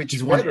Masters, which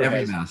he's won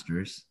every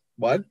Masters.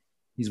 What?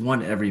 He's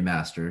won every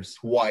Masters.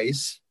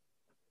 Twice.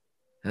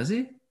 Has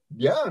he?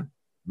 Yeah.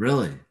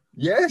 Really?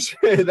 Yes.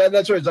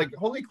 That's why it's like,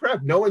 holy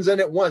crap, no one's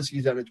done it once.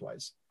 He's done it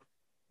twice.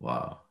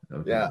 Wow.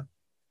 Okay. Yeah.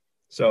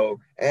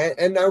 So,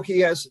 and now he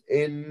has,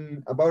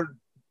 in about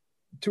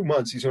 2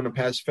 months, he's going to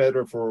pass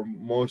Federer for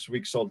most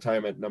weeks all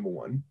time at number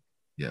one.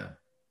 Yeah.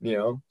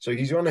 So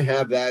he's going to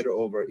have that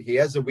over. He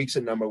has the weeks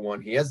at number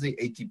one. He has the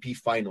ATP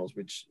finals,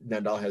 which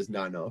Nadal has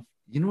none of.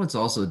 You know what's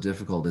also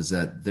difficult is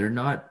that they're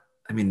not,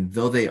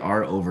 though they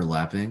are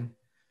overlapping,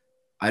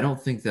 I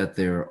don't think that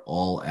they're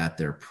all at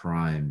their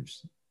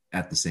primes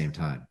at the same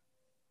time.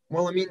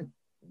 Well,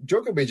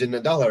 Djokovic and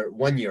Nadal are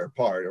 1 year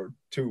apart or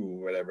two,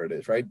 whatever it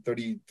is, right?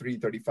 33,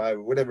 35,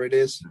 whatever it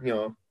is,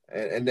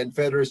 and then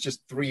Federer is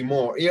just 3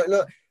 more.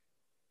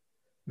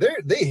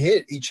 They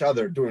hit each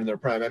other during their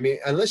prime.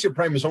 Unless your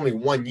prime is only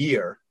 1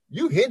 year,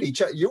 you hit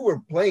each other. You were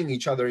playing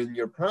each other in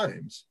your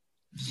primes.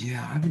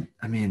 Yeah,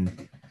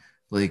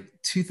 like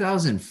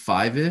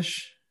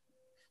 2005-ish,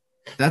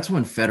 that's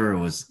when Federer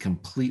was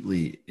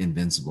completely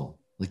invincible.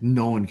 Like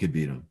no one could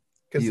beat him.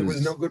 Because there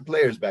was no good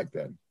players back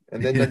then.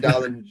 And then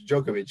Nadal and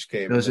Djokovic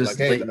came. It was just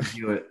like, hey,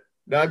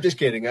 no, I'm just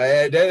kidding. I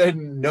had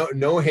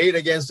no hate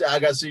against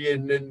Agassi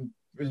and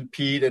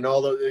Pete and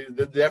all those.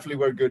 They definitely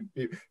were good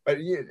people. But,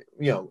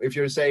 if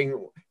you're saying,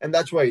 and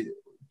that's why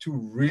 2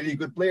 really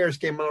good players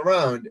came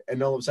around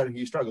and all of a sudden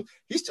he struggled.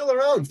 He's still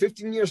around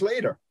 15 years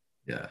later.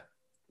 Yeah.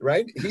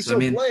 Right? He's still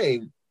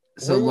playing.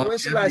 So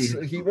when's the last?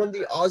 He won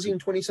the Aussie in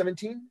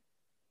 2017?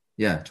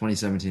 Yeah,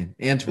 2017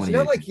 and 2018. It's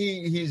not like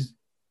he's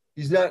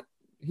not.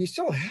 He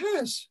still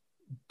has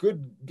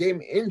good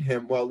game in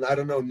him. Well, I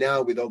don't know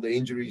now with all the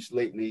injuries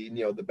lately,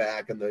 the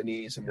back and the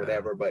knees and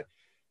whatever, but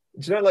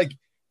it's not like,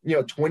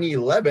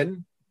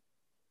 2011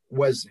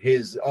 was he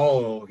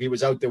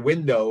was out the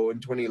window in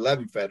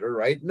 2011 Federer,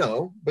 right?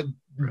 No, but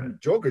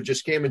Joker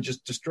just came and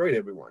just destroyed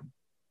everyone,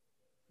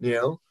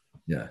 Yeah.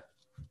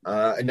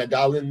 And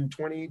Nadal in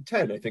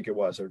 2010, I think it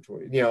was, or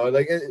 20,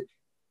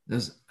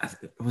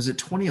 was it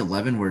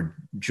 2011 where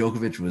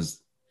Djokovic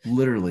was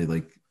literally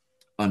like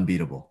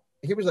unbeatable?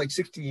 He was like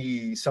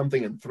 60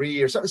 something and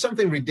 3 or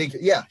something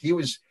ridiculous. Yeah, he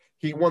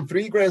won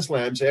 3 Grand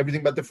Slams,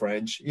 everything but the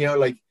French. He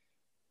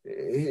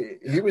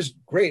was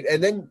great.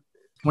 And then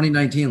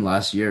 2019,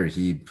 last year,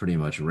 he pretty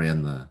much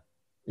ran the.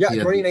 Yeah,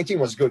 2019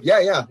 was good.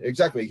 Yeah,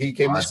 exactly. He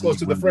came this close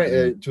to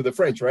the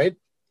French, right?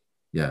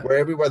 Yeah. Where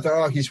everyone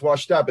thought, he's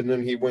washed up, and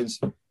then he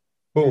wins.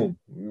 Boom,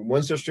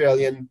 wins the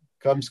Australian,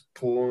 comes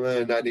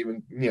not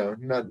even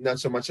not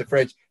so much the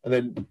French, and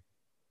then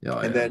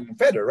then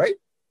Federer, right?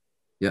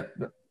 Yeah.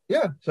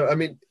 Yeah. So,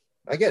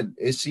 again,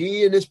 is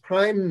he in his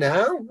prime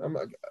now?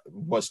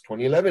 Was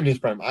 2011 his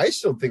prime? I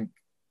still think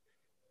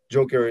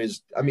Joker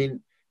is,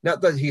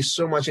 not that he's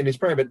so much in his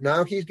prime, but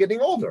now he's getting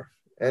older.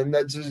 And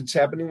what's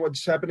happening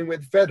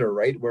with Federer,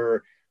 right?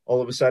 Where all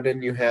of a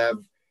sudden you have,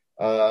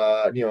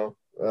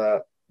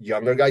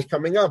 younger guys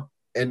coming up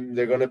and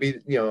they're going to be,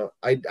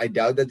 I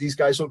doubt that these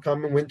guys will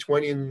come and win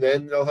 20 and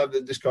then they'll have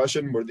the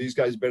discussion, were these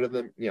guys better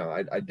than,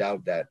 I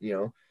doubt that,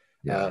 Yeah.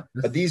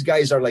 but these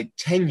guys are like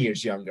 10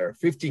 years younger,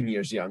 15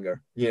 years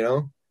younger,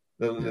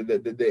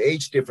 the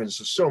age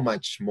difference is so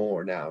much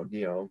more now,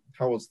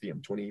 how old's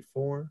Thiem?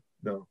 24?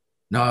 No.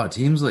 No,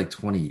 Team's like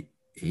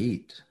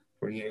 28.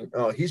 28.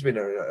 Oh, he's been,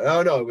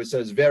 oh no, it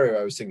says Zverev,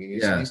 I was thinking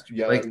he's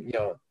young, like,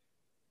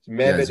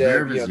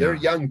 Medvedev, they're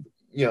young.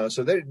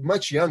 So they're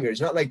much younger.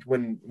 It's not like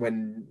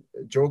when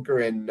Joker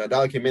and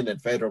Nadal came in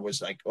that Federer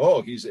was like,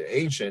 oh, he's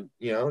ancient.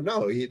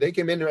 No, they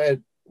came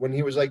in when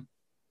he was like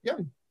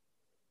young.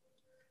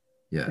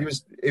 Yeah. He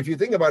was. If you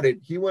think about it,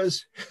 he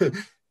was.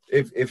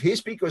 if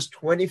his peak was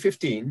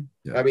 2015,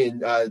 I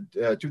mean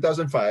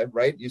 2005,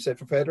 right? You said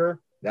for Federer,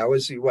 that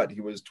was he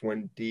was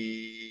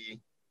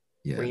 20,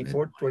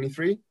 24,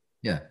 23.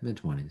 Yeah,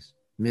 mid-20s,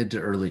 mid to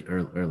early.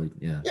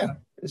 Yeah. Yeah.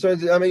 So,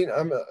 I mean,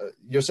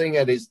 you're saying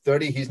at his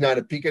 30, he's not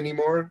at peak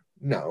anymore?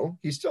 No,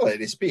 he's still at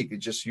his peak.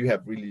 It's just you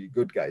have really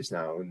good guys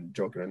now in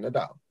Joker and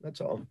Nadal.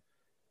 That's all.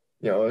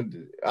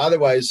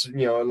 Otherwise,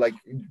 like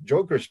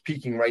Joker's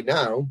peaking right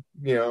now,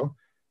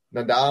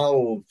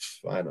 Nadal,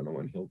 I don't know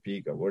when he'll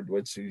peak.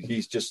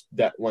 He's just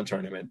that one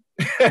tournament.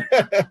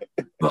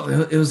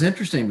 Well, it was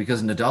interesting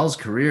because Nadal's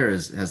career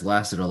has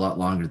lasted a lot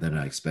longer than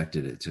I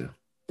expected it to.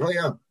 Oh,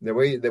 yeah. The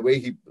way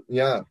he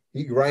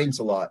grinds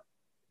a lot.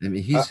 I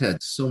mean, he's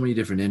had so many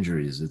different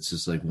injuries. It's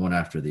just like one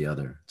after the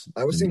other.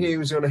 I was thinking he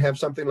was going to have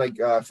something like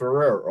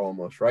Ferrer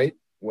almost, right?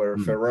 Where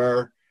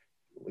Ferrer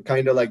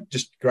kind of like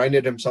just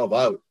grinded himself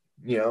out,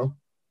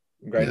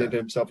 grinded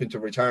himself into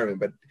retirement.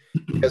 But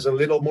he has a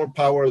little more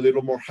power, a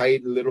little more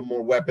height, a little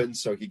more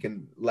weapons, so he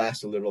can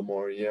last a little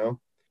more,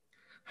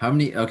 How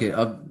many,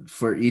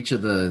 for each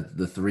of the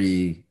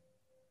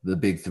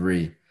big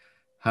three,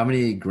 how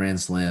many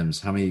Grand Slams,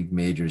 how many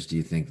majors do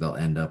you think they'll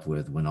end up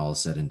with when all is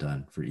said and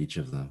done for each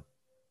of them?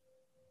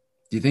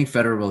 Do you think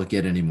Federer will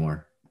get any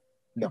more?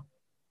 No.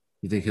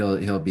 You think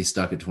he'll be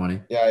stuck at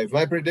 20? Yeah, if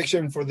my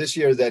prediction for this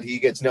year is that he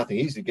gets nothing,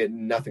 he's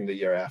getting nothing the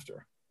year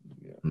after.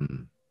 Yeah.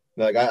 Mm-hmm.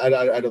 Like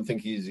I don't think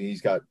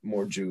he's got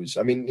more juice.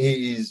 I mean,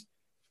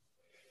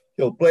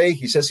 he'll play.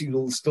 He says he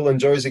still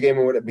enjoys the game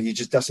or whatever, but he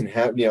just doesn't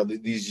have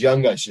these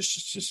young guys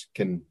just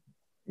can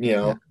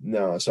no.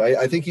 So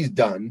I think he's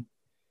done.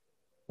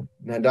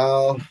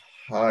 Nadal,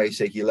 I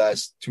say he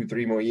lasts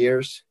 2-3 more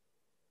years.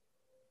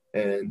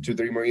 And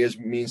 2-3 more years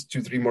means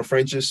 2-3 more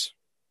Frenches.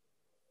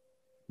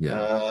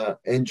 Yeah.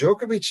 And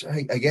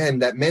Djokovic, again,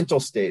 that mental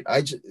state.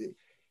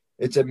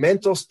 It's a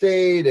mental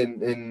state,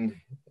 and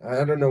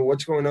I don't know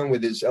what's going on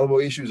with his elbow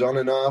issues on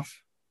and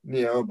off,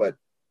 but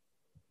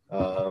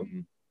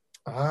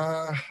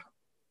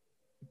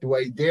do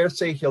I dare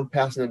say he'll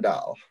pass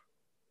Nadal?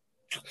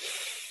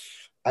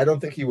 I don't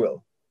think he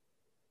will.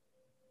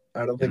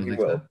 I don't think he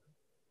will. So?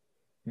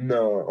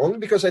 No, only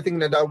because I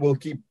think Nadal will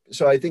keep.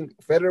 So I think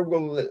Federer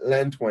will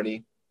land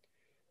 20.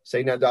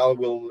 Say Nadal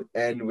will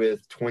end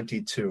with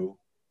 22.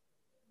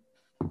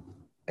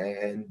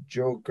 And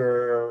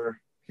Joker,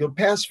 he'll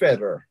pass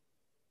Federer.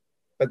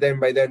 But then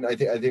by then, I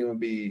think it'll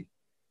be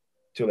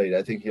too late.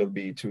 I think he'll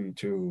be too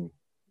Do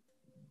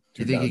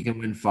you think he can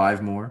win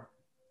 5 more?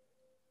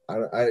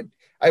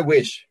 I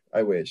wish.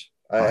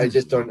 I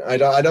just don't. I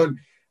don't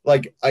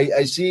like.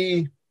 I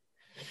see.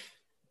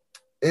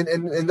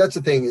 And that's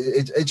the thing.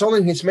 It's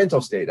only his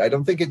mental state. I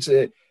don't think it's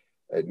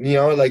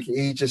like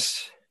he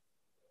just.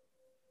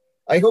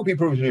 I hope he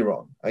proves me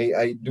wrong.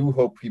 I do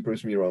hope he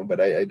proves me wrong, but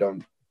I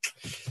don't.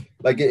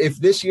 Like if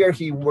this year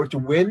he were to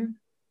win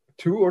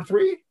 2 or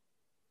 3,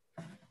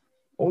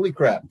 holy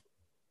crap,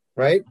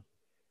 right?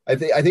 I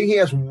think he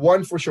has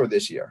 1 for sure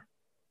this year.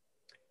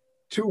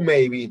 2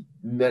 maybe,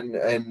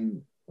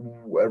 and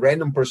a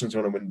random person's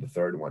going to win the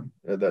 3rd one,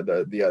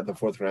 the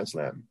 4th Grand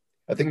Slam.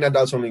 I think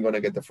Nadal's only going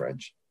to get the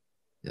French.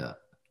 Yeah.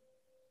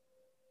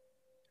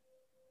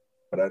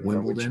 But I don't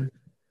Wimbledon?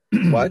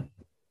 know what?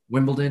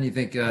 Wimbledon, you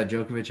think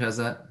Djokovic has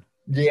that?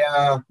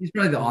 Yeah. He's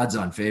probably the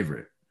odds-on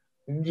favorite.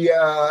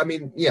 Yeah, I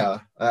mean, yeah,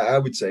 I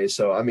would say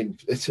so. I mean,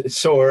 it's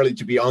so early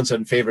to be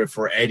odds-on favorite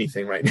for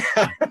anything right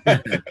now.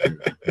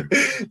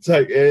 It's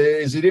like,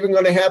 is it even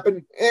going to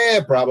happen?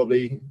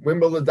 Probably.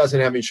 Wimbledon doesn't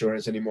have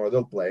insurance anymore.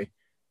 They'll play.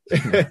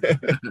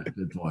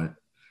 Good point.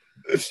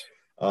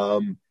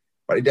 But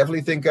I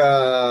definitely think,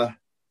 I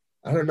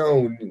don't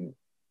know.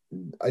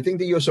 I think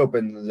the U.S.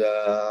 Open,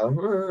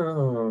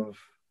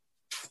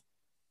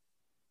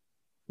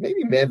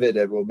 maybe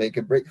Medvedev will make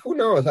a break. Who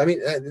knows? I mean,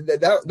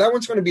 that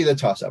one's going to be the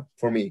toss-up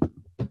for me,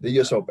 the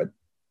U.S. Open.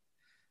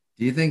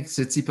 Do you think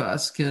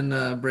Tsitsipas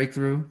can break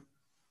through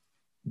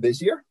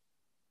this year?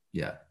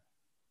 Yeah.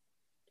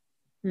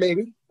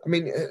 Maybe. I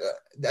mean,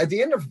 at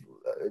the end of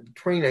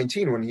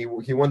 2019, when he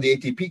won the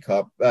ATP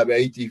Cup,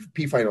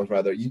 ATP Finals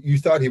rather, you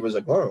thought he was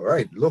like, oh, all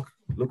right, look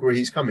where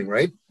he's coming,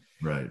 right?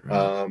 Right.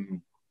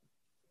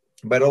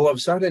 But all of a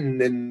sudden,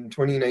 in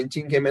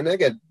 2019 came in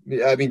again.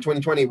 I mean,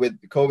 2020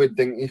 with the COVID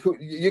thing,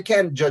 you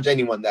can't judge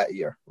anyone that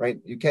year, right?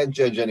 You can't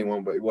judge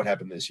anyone by what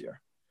happened this year.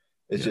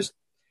 It's just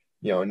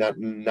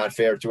not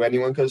fair to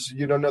anyone because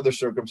you don't know the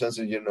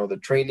circumstances, you know, the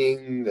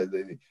training,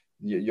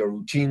 your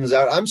routines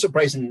out. I'm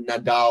surprised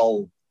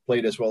Nadal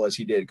played as well as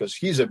he did because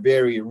he's a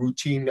very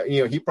routine,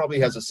 he probably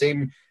has the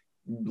same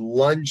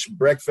lunch,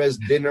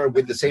 breakfast, dinner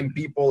with the same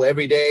people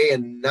every day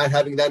and not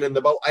having that in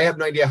the boat. I have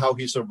no idea how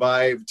he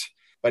survived,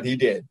 but he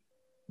did.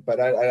 But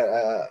I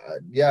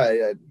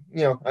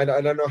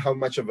don't know how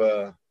much of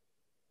a,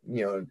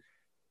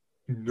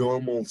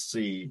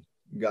 normalcy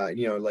guy,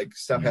 like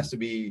stuff has to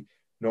be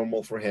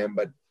normal for him,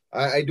 but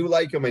I do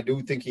like him. I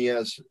do think he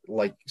has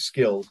like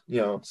skill,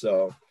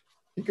 so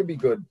he could be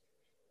good.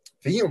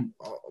 Thiem,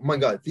 oh my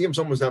God, Thiem's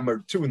almost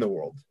number 2 in the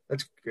world.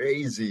 That's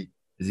crazy.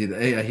 Is he?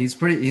 Yeah, he's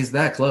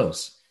that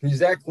close. He's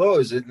that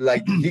close.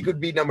 Like he could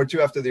be number 2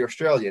 after the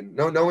Australian.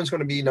 No one's going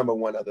to be number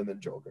 1 other than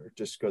Joker,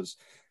 just because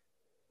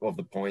of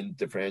the point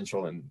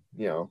differential. And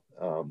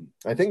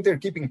I think they're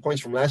keeping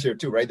points from last year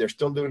too, right? They're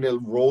still doing a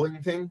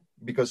rolling thing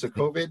because of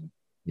COVID.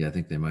 Yeah, I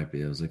think they might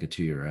be. It was like a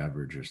 2-year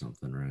average or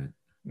something, right?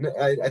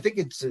 I think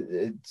it's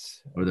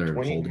or they're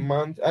 20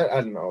 months. I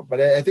don't know, but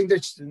I think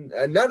there's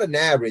not an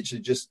average. You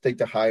just take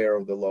the higher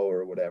or the lower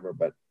or whatever.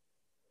 But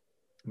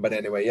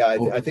anyway, yeah,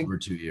 I think over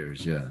 2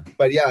 years, yeah.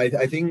 But yeah,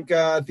 I think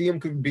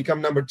Thiem could become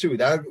number 2.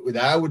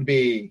 That would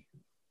be,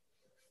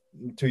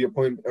 to your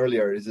point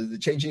earlier, is the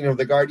changing of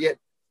the guard yet?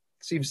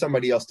 See if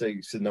somebody else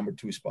takes the number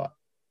 2 spot.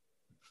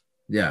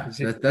 Yeah,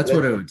 that's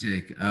what it would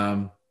take.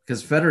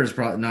 Because Federer is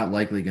probably not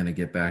likely going to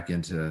get back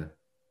into.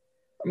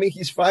 I mean,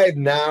 he's 5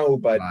 now,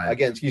 but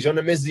again, he's going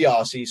to miss the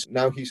Aussies.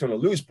 Now he's going to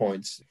lose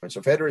points.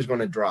 So Federer is going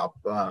to drop,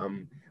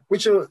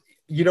 which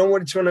you know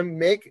what it's going to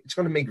make? It's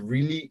going to make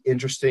really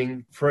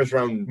interesting first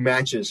round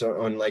matches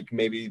on like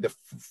maybe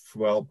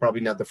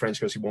probably not the French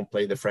because he won't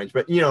play the French,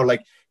 but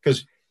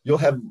because you'll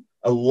have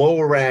a low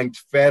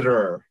ranked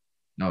Federer.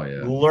 Oh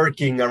yeah,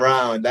 lurking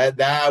around.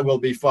 That will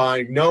be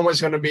fun. Everyone's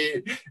gonna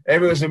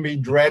be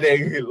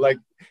dreading like,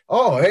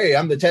 oh hey,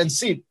 I'm the 10th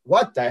seed.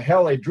 What the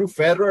hell? I drew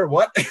Federer.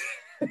 What?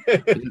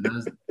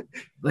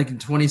 Like in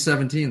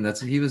 2017,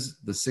 he was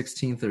the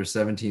 16th or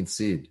 17th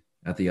seed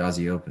at the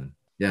Aussie Open.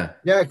 Yeah,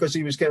 because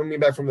he was coming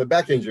back from the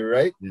back injury,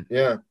 right?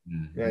 Yeah.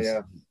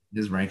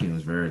 His ranking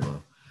was very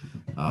low.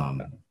 How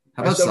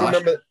about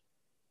Sasha?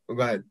 Go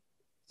ahead.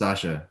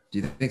 Sasha, do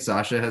you think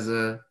Sasha has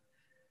a?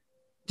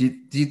 Do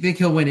you think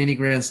he'll win any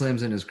Grand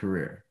Slams in his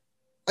career?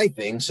 I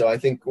think so. I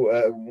think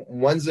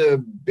once a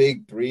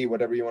big 3,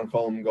 whatever you want to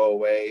call them, go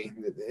away,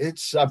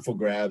 it's up for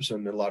grabs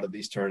in a lot of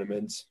these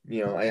tournaments.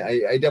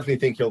 I definitely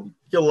think he'll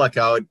luck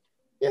out.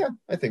 Yeah,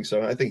 I think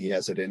so. I think he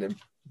has it in him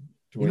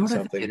to win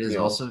something. I think it is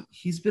also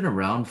he's been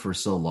around for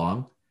so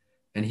long,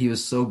 and he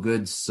was so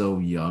good so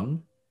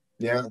young.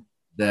 Yeah,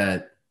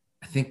 that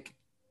I think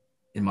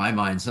in my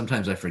mind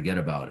sometimes I forget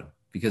about him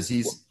because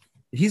he's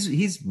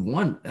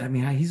won. I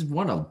mean, he's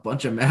won a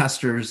bunch of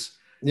Masters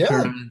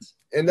tournaments.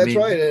 And that's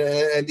right.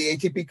 And the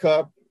ATP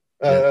Cup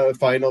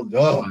final.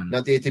 Oh,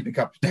 not the ATP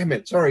Cup. Damn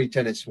it. Sorry,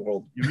 Tennis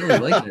World. You really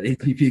like that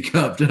ATP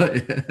Cup, don't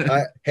you?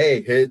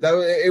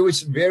 It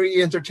was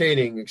very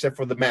entertaining, except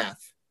for the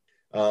math.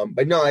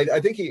 But no,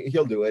 I think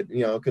he'll do it,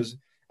 because,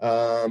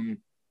 I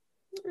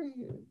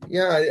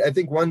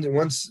think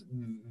once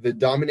the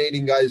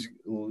dominating guys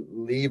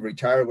leave,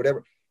 retire,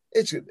 whatever,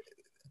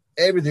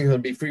 everything's going to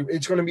be free.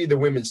 It's going to be the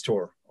women's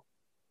tour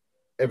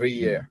every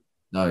year.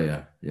 Oh,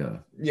 yeah.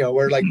 Yeah.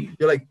 Where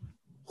you're like,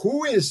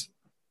 who is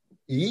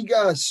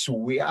Iga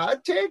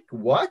Swiatek?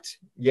 What?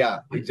 Yeah,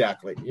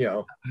 exactly.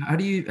 How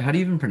do you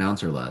even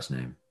pronounce her last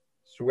name?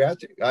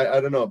 Swiatek?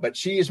 I don't know, but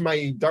she is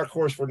my dark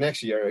horse for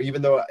next year.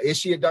 Even though, is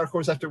she a dark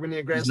horse after winning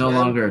a Grand Slam? No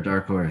longer a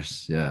dark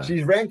horse. Yeah,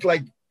 she's ranked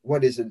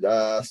what is it?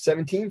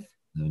 17th.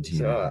 17th.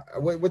 So,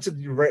 what's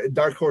a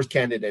dark horse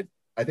candidate?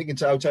 I think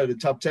it's outside of the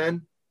top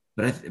 10.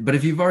 But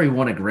if you've already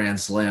won a Grand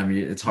Slam,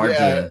 it's hard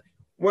to.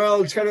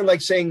 Well, it's kind of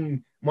like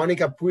saying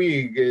Monica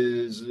Puig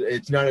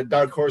it's not a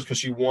dark horse because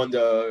she won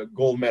the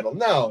gold medal.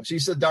 No,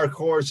 she's a dark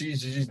horse.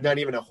 She's not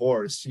even a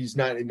horse. She's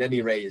not in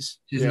any race.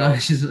 She's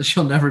not.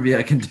 She'll never be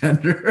a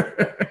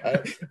contender.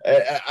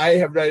 I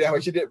have no idea how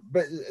she did,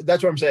 but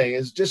that's what I'm saying.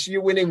 It's just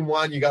you winning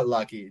one, you got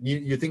lucky.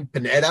 You think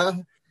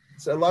Pineda?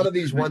 So a lot of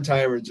these one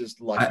time are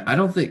just lucky. I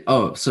don't think.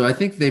 Oh, so I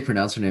think they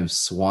pronounce her name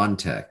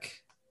Swiatek.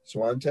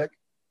 Swiatek.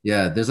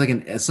 Yeah, there's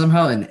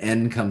somehow an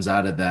N comes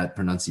out of that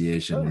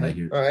pronunciation.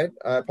 All right.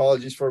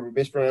 Apologies for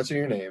mispronouncing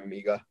your name,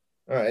 Amiga.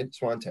 All right,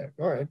 Swiatek.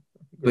 All right.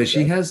 But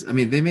she has,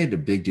 they made a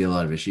big deal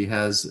out of it. She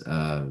has,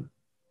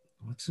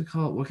 what's it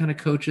called? What kind of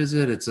coach is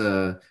it? It's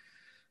a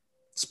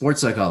sports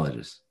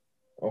psychologist.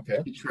 Okay.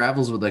 She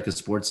travels with a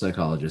sports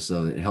psychologist,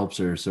 so it helps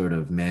her sort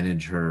of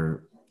manage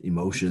her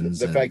emotions.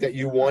 The fact that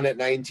you won at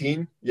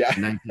 19? Yeah.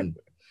 19.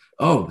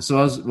 Oh,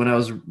 so when I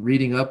was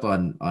reading up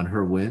on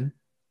her win,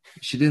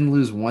 she didn't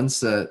lose one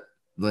set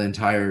the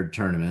entire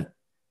tournament.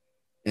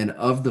 And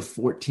of the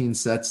 14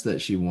 sets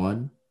that she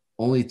won,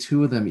 only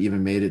 2 of them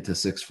even made it to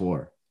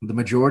 6-4. The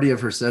majority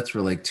of her sets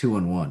were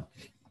 2-1.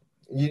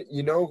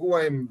 You know who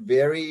I'm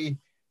very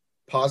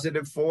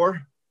positive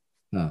for?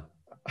 Huh.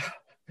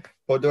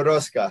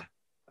 Podoroska,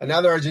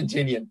 another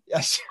Argentinian.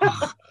 Yes.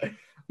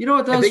 You know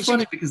what? That was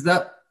funny because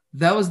that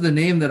That was the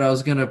name that I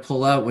was gonna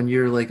pull out when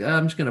you're like, "Ah,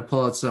 I'm just gonna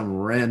pull out some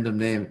random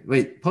name."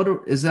 Wait,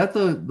 is that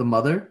the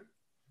mother?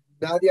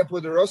 Nadia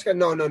Podoroska?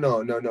 No, no,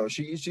 no, no, no.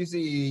 She's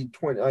the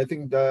 20. I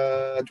think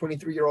the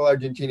 23-year-old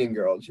Argentinian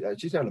girl.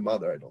 She's not a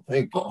mother, I don't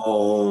think.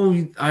 Oh,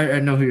 I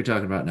know who you're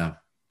talking about now.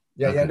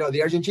 Yeah, yeah, Okay. no, the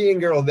Argentinian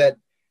girl that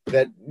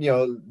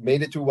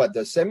made it to what,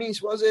 the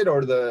semis, was it,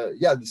 or the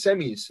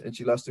semis, and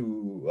she lost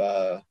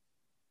to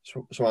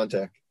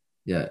Swantek.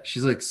 Yeah,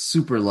 she's like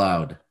super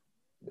loud.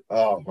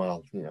 Oh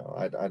well,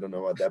 I don't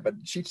know about that, but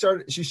she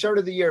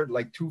started the year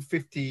like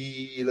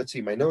 250. Let's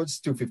see, my notes,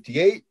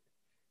 258,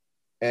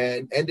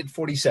 and ended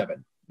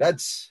 47.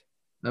 That's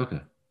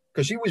Okay.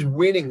 because she was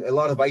winning a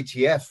lot of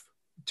ITF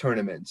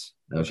tournaments.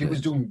 She Okay.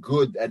 was doing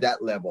good at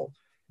that level,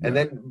 and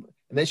Yeah.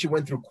 then she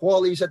went through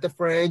qualies at the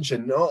French,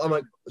 and I'm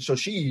like, so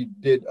she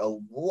did a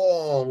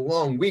long,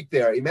 long week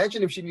there.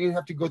 Imagine if she didn't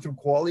have to go through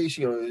qualies.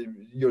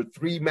 You're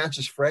 3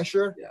 matches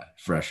fresher. Yeah.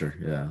 Fresher.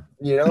 Yeah.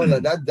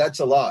 That's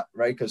a lot,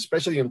 right? Because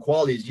especially in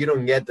qualies, you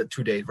don't get the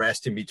 2 day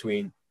rest in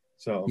between.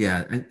 So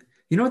Yeah. And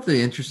you know what the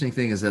interesting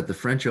thing is that the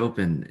French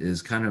Open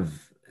is kind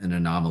of an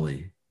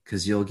anomaly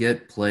because you'll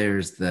get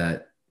players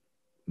that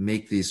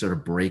make these sort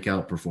of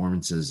breakout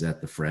performances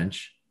at the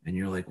French, and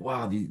you're like,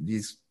 wow,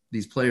 these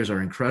players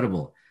are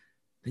incredible.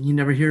 Then you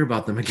never hear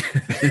about them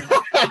again.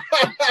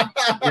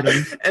 You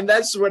know? and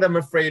that's what I'm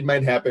afraid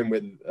might happen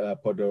with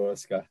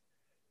Podoroska.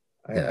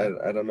 I, Yeah.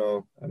 I I don't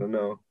know. I don't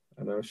know.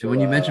 I know And she'll when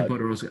you mentioned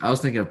Podoroska, I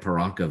was thinking of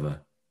Perankova.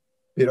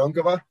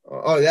 Pironkova.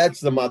 Oh, that's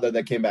the mother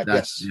that came back.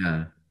 That's Yes,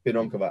 yeah.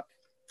 Pironkova.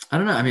 I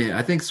don't know. I mean,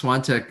 I think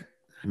Swantek.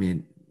 I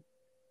mean,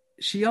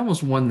 she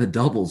almost won the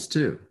doubles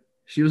too.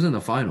 She was in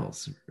the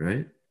finals,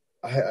 right?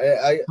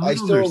 I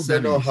Finals or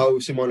still don't know semis? how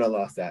Simona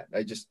lost that.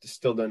 I just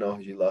still don't know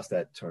how she lost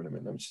that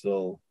tournament. I'm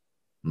still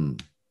Hmm.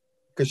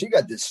 because she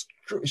got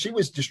she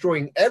was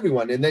destroying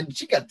everyone, and then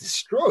she got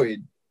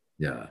destroyed.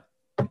 Yeah.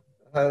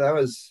 That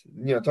was,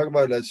 talk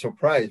about a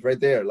surprise right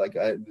there. Like,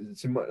 I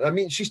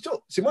mean,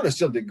 Simona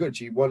still did good.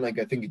 She won, like,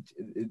 I think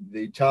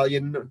the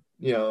Italian,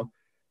 Yeah.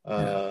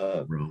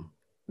 uh, Rome.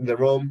 the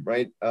Rome,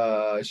 right?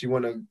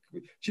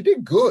 She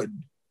did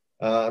good.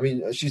 I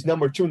mean, she's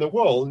number 2 in the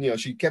world.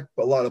 She kept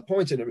a lot of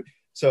points in it.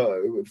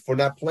 So for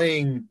not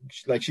playing,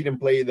 like, she didn't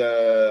play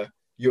the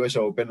U.S.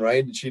 Open,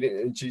 right? She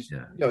didn't.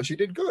 Yeah. She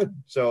did good.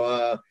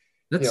 So,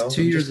 That's two just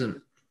years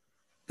in.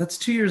 That's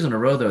 2 years in a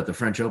row though at the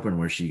French Open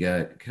where she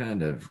got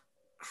kind of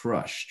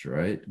crushed,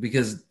 right?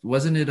 Because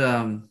wasn't it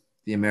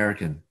the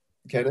American?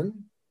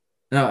 Kenan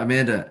No,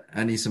 Amanda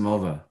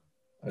Anisimova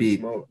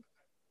beat Anisimova.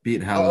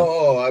 beat Halep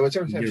Oh, I was the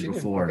talking. year She didn't. Okay.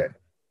 before,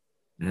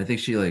 and I think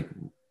she like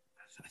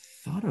I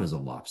thought it was a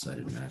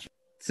lopsided match.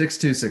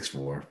 6-2,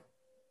 6-4.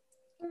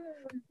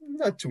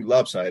 Not too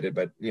lopsided,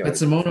 but But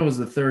Simona was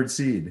the third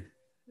seed.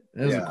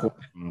 It was a yeah,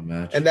 quarterfinal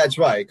match. and that's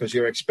why, because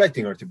you're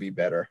expecting her to be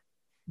better.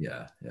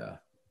 Yeah, yeah.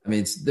 I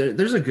mean,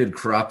 there's a good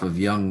crop of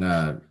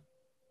young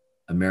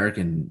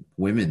American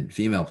women,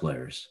 female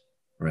players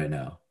right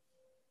now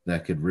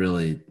that could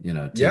really,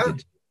 take Yeah,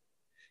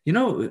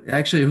 it.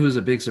 Actually, who was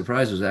a big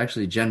surprise was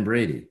actually Jen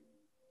Brady.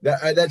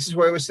 that's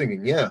what I was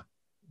thinking. Yeah,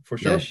 for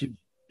Yeah, sure.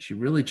 she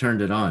really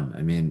turned it on.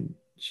 I mean,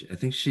 I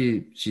think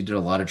she did a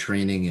lot of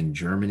training in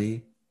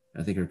Germany.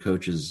 I think her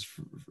coach is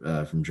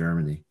from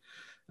Germany,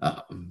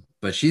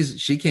 but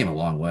she came a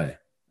long way.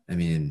 I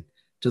mean,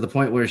 to the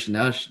point where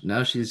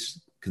now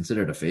she's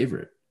considered a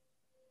favorite.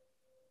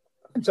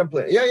 Some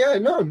play. Yeah, yeah.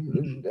 No,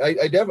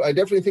 I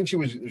definitely think she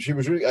was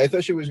really. I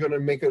thought she was going to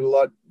make it a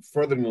lot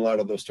further in a lot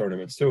of those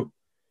tournaments too.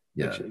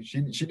 Like Yeah,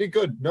 she did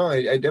good. No,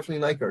 I definitely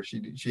like her.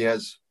 She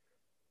has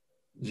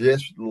a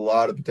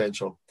lot of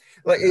potential.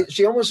 Like yeah.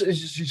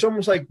 she's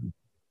almost like,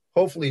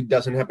 hopefully it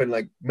doesn't happen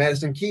like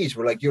Madison Keys,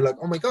 where like you're like,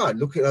 oh my god,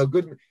 look at how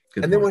good.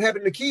 Good And then point. what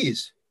happened to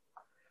Keys?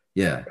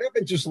 Yeah, What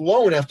happened to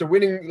Sloane after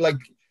winning? Like,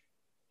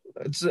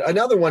 it's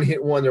another one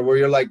hit wonder where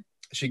you're like,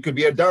 she could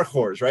be a dark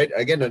horse, right?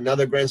 Again,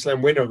 another Grand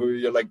Slam winner who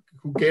you're like,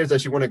 who cares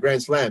that she won a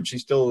Grand Slam?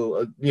 She's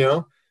still,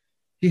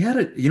 she had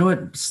a. You know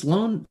what?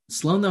 Sloan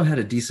though had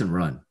a decent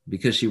run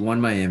because she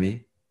won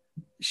Miami.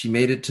 She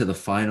made it to the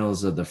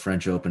finals of the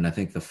French Open. I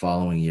think the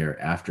following year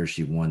after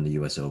she won the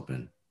U.S.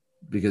 Open,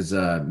 because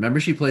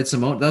remember she played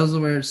Simone. That was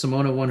where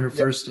Simona won her yeah,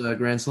 first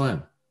Grand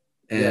Slam,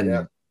 yeah,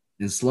 yeah,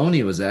 and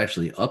Sloane was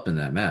actually up in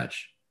that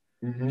match.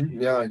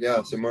 yeah, yeah.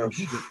 Simona,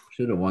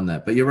 Should have won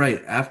that. But you're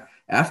right.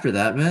 After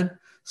that, man,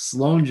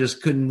 Sloane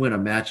just couldn't win a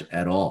match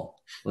at all.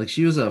 Like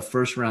she was a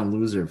first round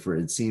loser for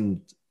it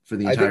seemed for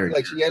the I think entire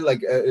like year. she had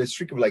like a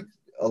streak of like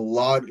a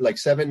lot, like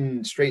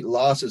 7 straight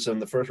losses on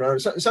the first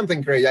round,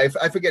 something crazy.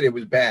 I forget, it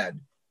was bad,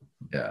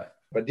 Yeah.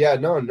 but yeah,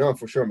 no,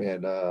 for sure,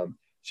 man.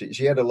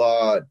 She had a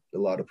lot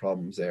of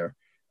problems there,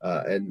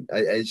 and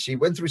she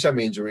went through some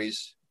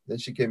injuries. Then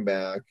she came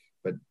back,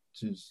 but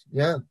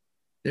yeah.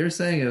 They were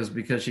saying it was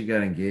because she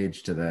got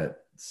engaged to that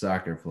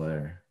soccer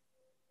player.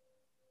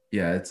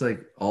 Yeah, it's like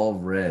all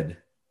red,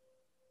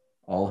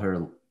 all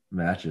her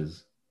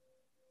matches.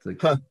 It's like,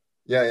 Huh.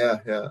 Yeah, yeah,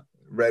 yeah.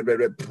 Red.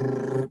 Yeah,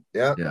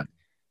 yeah, yeah.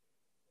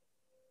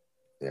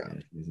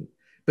 yeah.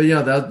 But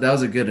that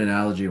was a good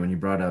analogy when you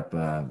brought up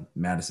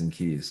Madison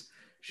Keys.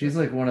 she's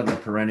like one of the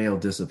perennial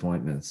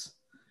disappointments,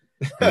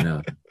 you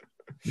know.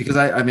 Because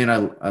I mean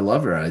I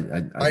love her. I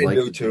I like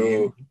do the game.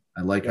 too.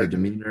 I like her I do.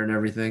 demeanor and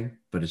everything,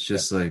 but it's Yeah.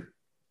 just like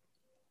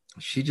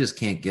she just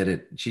can't get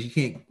it. She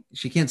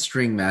can't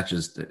string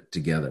matches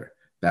together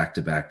back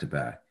to back to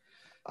back.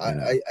 You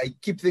know. I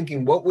keep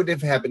thinking, what would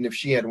have happened if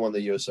she had won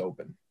the U.S.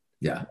 Open?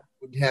 Yeah.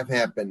 What would have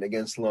happened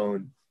against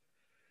Sloane?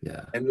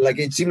 Yeah. And like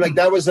it seemed like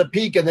that was the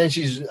peak, and then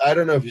she's I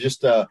don't know if it's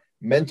just a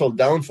mental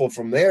downfall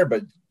from there,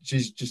 but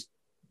she's just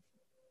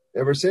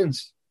ever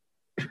since.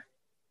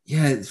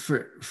 Yeah,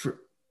 for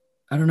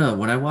I don't know.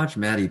 When I watch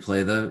Maddie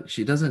play though,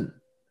 she doesn't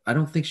I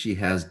don't think she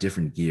has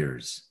different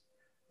gears,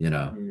 you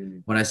know.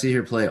 Mm, When I see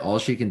her play, all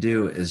she can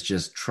do is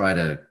just try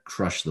to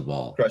crush the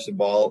ball. crush the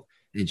ball.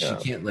 And she Yeah,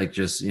 can't like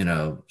just,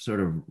 sort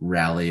of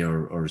rally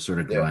or sort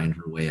of yeah, grind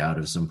her way out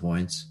of some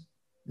points.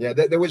 yeah.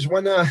 There was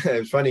one. It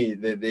was funny.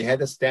 They had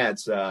the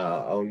stats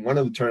on one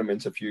of the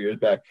tournaments a few years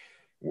back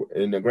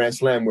in the Grand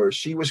Slam where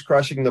she was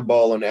crushing the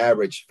ball on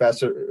average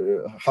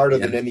faster, harder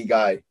than Yes. any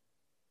guy.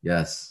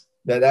 Yes.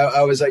 That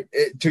I was like,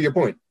 to your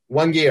point,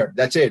 one gear.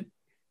 That's it.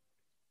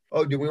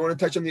 Oh, do we want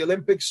to touch on the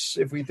Olympics?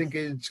 If we think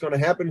it's going to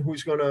happen,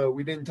 who's going to?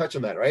 We didn't touch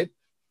on that, right?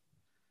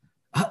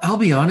 I'll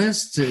be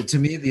honest, to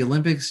me, the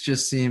Olympics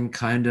just seem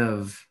kind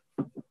of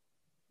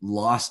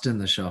lost in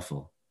the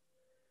shuffle.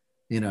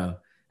 You know,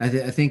 I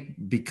think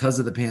because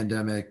of the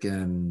pandemic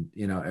and,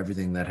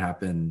 everything that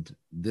happened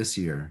this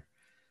year,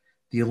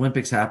 the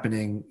Olympics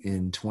happening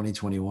in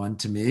 2021,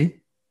 to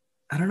me,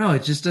 I don't know.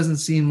 It just doesn't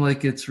seem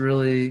like it's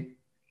really,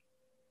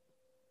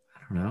 I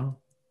don't know,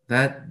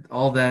 that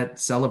all that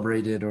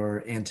celebrated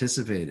or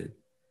anticipated.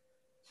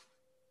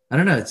 I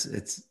don't know.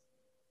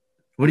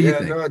 What do you Yeah,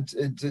 think? no,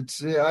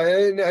 it's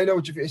I know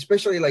what you feel,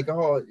 especially like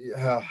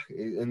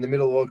in the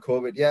middle of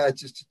COVID. Yeah,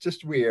 it's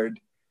just weird.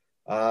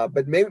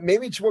 But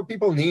maybe it's what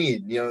people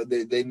need.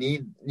 They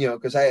need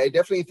because I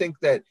definitely think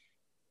that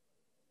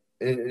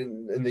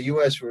in the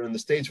U.S. or in the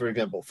States, for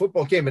example,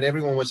 football came and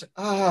everyone was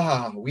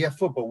we have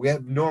football, we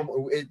have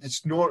normal.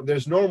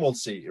 There's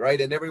normalcy,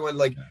 right? And everyone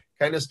like Yeah.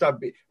 kind of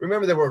stopped.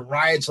 Remember there were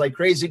riots like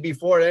crazy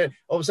before, and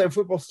all of a sudden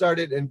football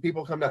started and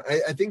people come down.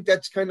 I think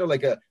that's kind of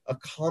like a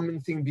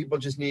common thing. People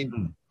just need,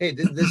 hey,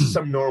 this is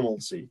some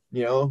normalcy.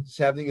 It's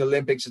having the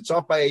Olympics. It's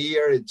off by a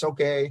year. It's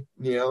okay.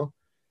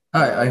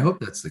 I Um, hope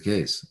that's the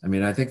case. I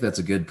mean, I think that's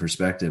a good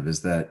perspective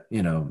is that,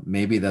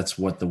 maybe that's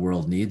what the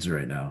world needs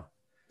right now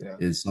yeah.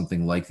 is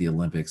something like the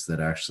Olympics that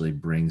actually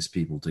brings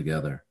people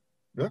together.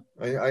 Yeah,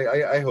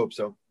 I hope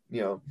so.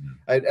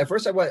 At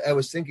first I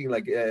was thinking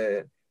like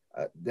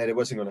that it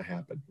wasn't going to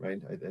happen, right?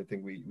 I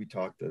think we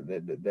talked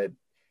that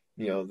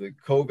the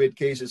COVID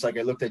cases. Like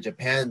I looked at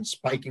Japan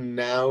spiking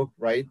now,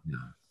 right?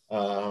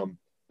 Yeah.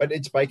 But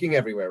it's spiking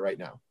everywhere right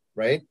now,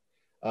 right?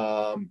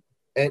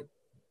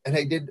 And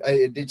I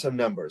did some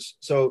numbers.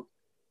 So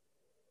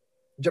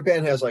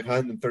Japan has like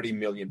 130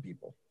 million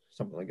people,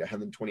 something like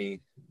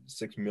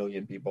 126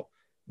 million people.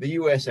 The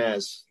U.S.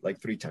 has like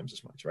 3 times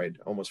as much, right?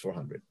 Almost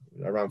 400,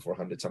 around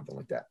 400, something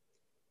like that.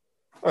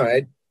 All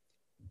right.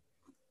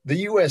 The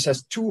U.S.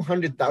 has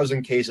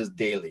 200,000 cases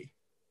daily,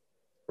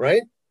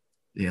 right?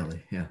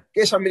 Daily. Yeah.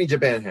 Guess how many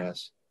Japan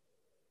has?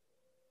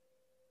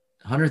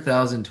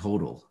 100,000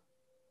 total.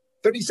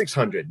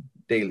 3,600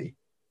 daily.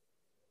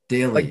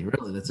 Daily. Like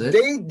Really? That's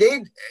it?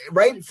 they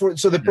right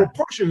so the Yeah.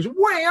 proportion's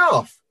way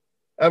off.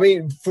 I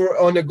mean, for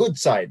on the good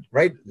side,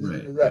 right?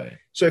 Right.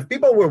 So if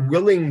people were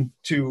willing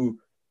to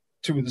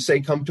say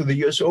come to the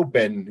U.S.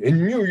 Open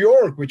in New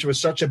York, which was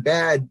such a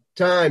bad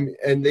time,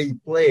 and they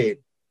played,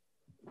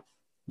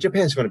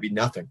 Japan's going to be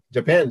nothing.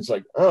 Japan's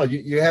like, oh,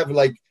 you have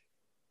like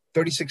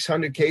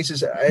 3,600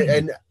 cases,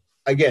 and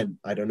again,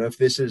 I don't know if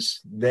this is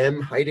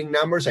them hiding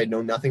numbers. I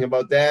know nothing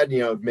about that.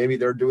 Maybe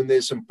they're doing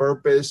this on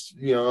purpose.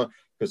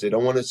 Because they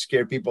don't want to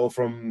scare people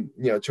from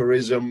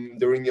tourism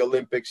during the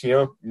Olympics.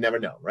 Never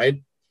know,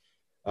 right?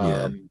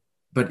 Yeah.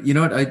 But you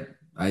know what?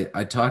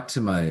 I talked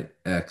to my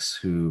ex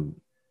who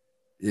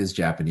is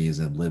Japanese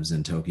and lives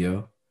in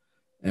Tokyo.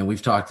 And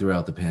we've talked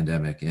throughout the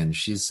pandemic, and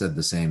she's said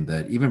the same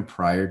that even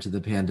prior to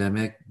the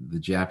pandemic, the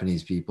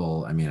Japanese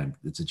people, I mean,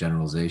 it's a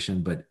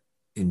generalization, but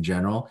in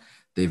general,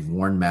 they've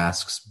worn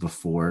masks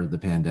before the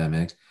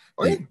pandemic.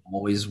 Oh, yeah. They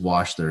always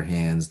wash their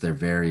hands. They're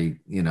very,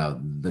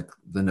 the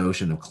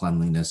notion of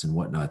cleanliness and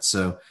whatnot.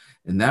 So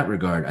in that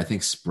regard, I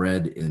think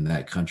spread in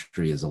that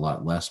country is a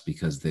lot less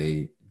because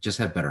they just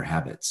have better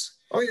habits.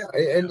 Oh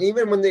yeah, and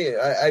even when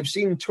I've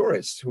seen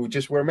tourists who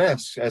just wear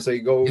masks as they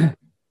go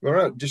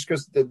around, just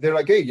because they're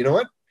like, hey, you know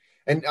what?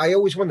 And I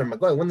always wonder, I'm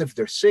like, I wonder if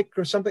they're sick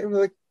or something. And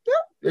they're like, yeah,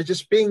 they're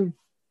just being,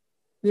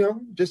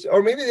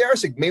 or maybe they are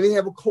sick. Maybe they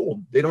have a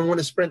cold. They don't want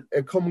to spread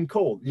a common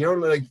cold.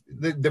 Like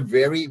they're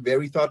very,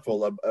 very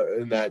thoughtful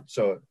in that.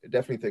 So I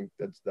definitely think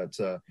that's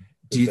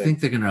Do you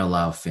think they're going to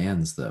allow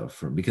fans though?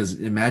 Because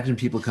imagine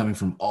people coming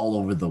from all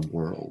over the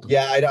world.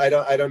 Yeah,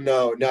 I don't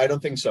know. No, I don't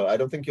think so. I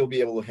don't think you'll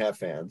be able to have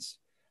fans.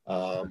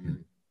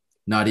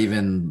 Not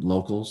even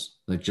locals,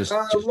 like just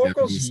locals,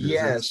 Japanese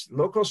yes.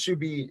 Locals should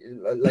be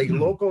like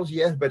locals,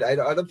 yes. But I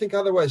don't think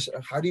otherwise.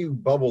 How do you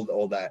bubble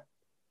all that?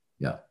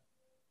 Yeah.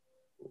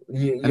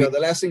 You know, the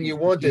last thing you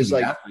want is the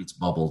like athletes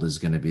bubbled is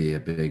going to be a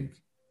big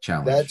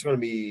challenge. that's going to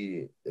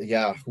be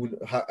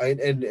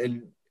and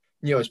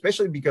you know,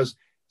 especially because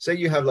say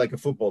you have like a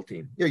football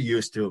team, you're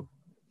used to,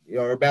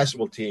 or a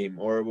basketball team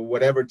or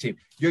whatever team,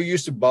 you're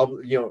used to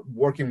bubble, you know,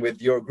 working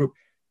with your group.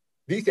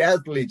 These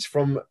athletes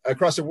from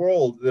across the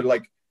world, they're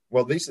like,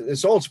 well,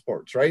 it's all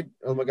sports, right?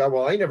 Oh my God,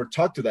 well, I never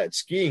talked to that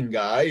skiing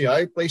guy.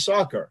 I play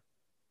soccer,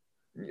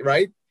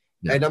 right?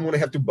 Yeah. And I'm going to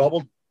have to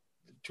bubble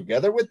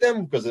together with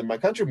them because in my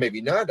country,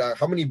 maybe not.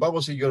 How many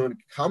bubbles can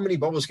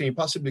you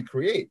possibly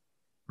create?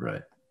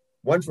 Right.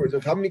 One for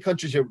how many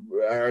countries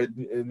are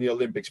in the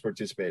Olympics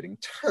participating?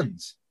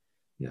 Tons.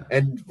 Yeah.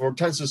 And for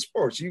tons of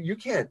sports, you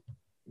can't.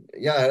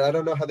 Yeah, I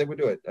don't know how they would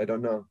do it. I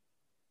don't know.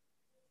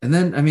 And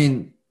then, I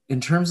mean, in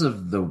terms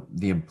of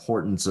the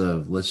importance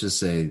of, let's just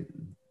say,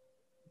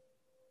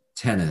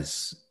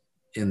 tennis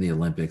in the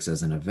Olympics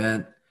as an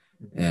event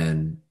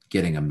and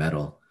getting a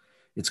medal,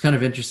 it's kind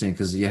of interesting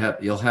because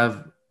you'll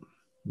have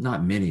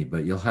not many,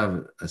 but you'll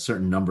have a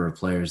certain number of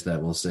players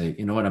that will say,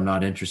 you know what, I'm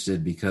not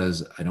interested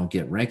because I don't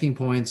get ranking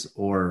points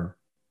or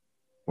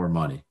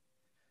money.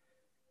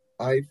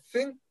 I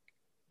think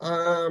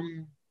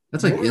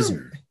that's like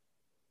Isner.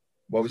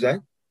 What was that?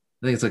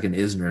 I think it's like an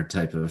Isner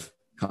type of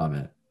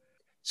comment.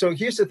 So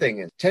here's the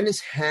thing: tennis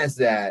has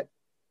that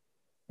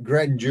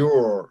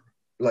grandeur,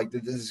 like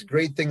this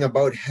great thing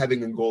about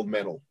having a gold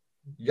medal.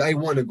 I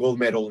won a gold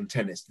medal in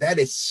tennis. That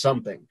is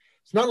something.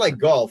 It's not like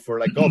golf, or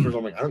like golfers.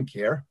 I'm like, I don't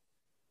care.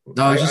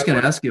 No, I was just going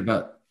to ask you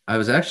about. I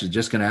was actually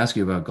just going to ask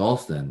you about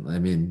golf. Then, I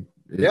mean,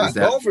 yeah,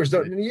 golfers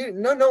don't.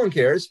 No one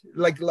cares.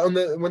 Like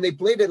when they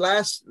played it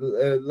last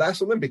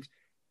Olympics,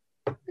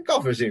 the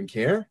golfers didn't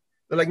care.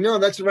 They're like, no,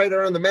 that's right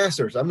around the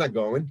Masters. I'm not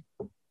going.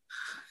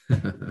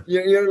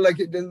 You're like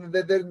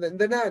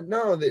they're not.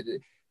 No,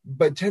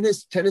 but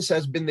tennis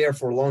has been there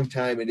for a long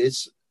time. It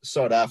is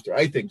sought after.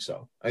 I think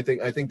so. I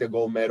think the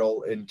gold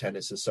medal in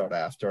tennis is sought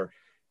after.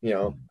 You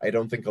know, I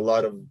don't think a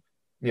lot of,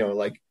 you know,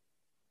 like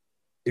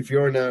if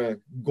you're in a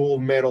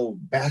gold medal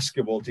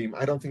basketball team,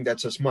 I don't think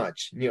that's as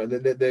much. You know,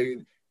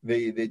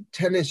 the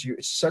tennis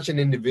is such an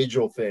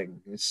individual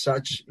thing. It's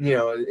such, you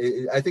know,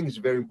 I think it's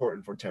very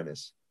important for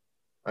tennis.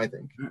 I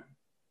think.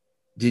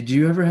 Did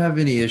you ever have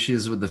any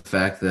issues with the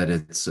fact that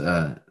it's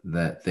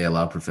that they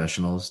allow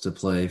professionals to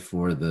play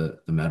for the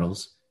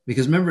medals?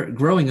 Because remember,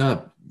 growing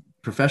up,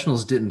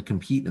 professionals didn't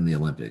compete in the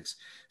Olympics,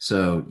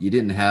 so you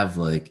didn't have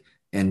like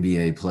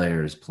NBA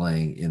players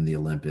playing in the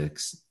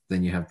Olympics.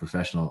 Then you have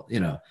professional, you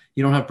know,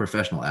 you don't have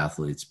professional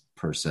athletes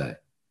per se.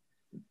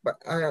 But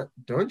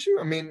don't you?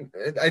 I mean,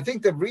 I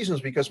think the reason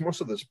is because most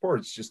of the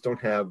sports just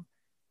don't have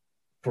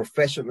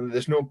professional.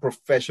 There's no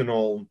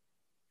professional.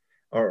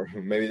 Or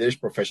maybe there's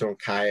professional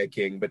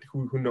kayaking, but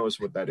who knows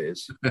what that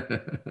is?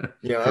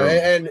 You know,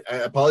 and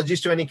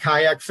apologies to any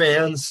kayak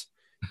fans,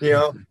 you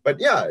know, but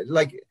yeah,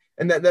 like,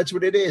 and that's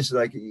what it is.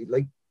 Like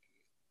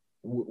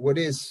what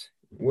you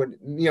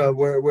know,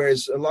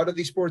 whereas a lot of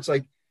these sports,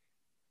 like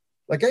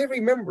I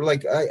remember,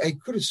 like I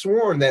could have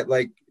sworn that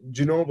like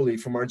Ginobili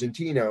from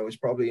Argentina was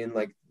probably in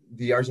like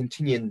the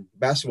Argentinian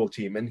basketball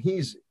team, and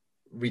he's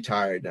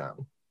retired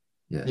now.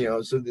 Yeah. You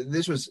know, so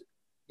this was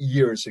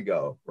years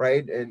ago,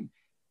 right? And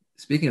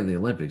speaking of the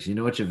Olympics, you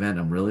know which event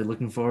I'm really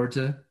looking forward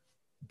to?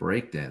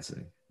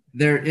 Breakdancing.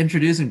 They're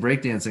introducing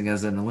breakdancing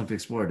as an Olympic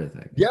sport, I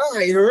think. Yeah,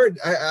 I heard.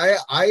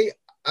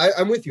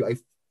 I'm with you. I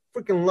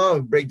freaking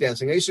love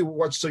breakdancing. I used to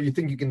watch So You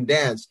Think You Can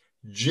Dance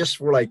just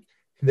for like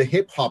the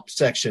hip hop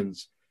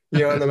sections. You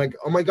know, and I'm like,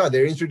 oh my God,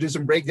 they're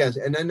introducing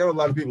breakdance. And I know a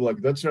lot of people are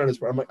like, that's not a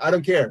sport. I'm like, I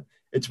don't care.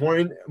 It's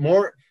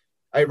more.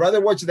 I'd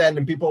rather watch that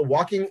than people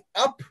walking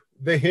up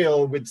the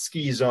hill with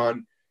skis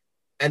on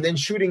and then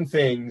shooting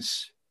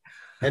things.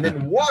 And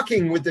then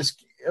walking with this,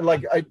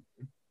 like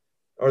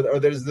or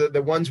there's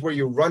the ones where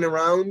you run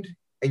around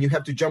and you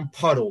have to jump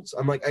puddles.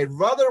 I'm like, I'd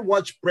rather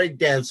watch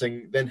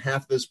breakdancing than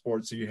half the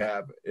sports you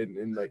have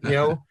in like, you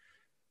know.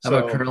 How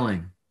about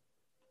curling?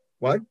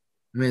 What?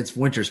 I mean, it's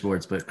winter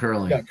sports, but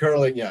curling. Yeah,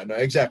 curling. Yeah, no,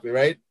 exactly,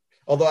 right?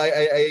 Although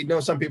I know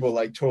some people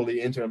like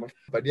totally into it.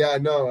 But yeah,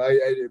 no,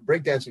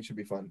 breakdancing should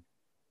be fun.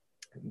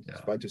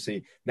 It's fun to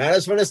see. Not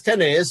as fun as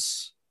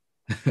tennis,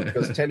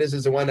 because tennis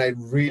is the one I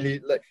really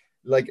like.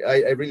 Like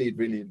I really,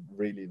 really,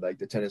 really like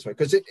the tennis one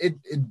because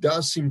it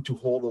does seem to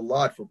hold a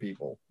lot for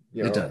people.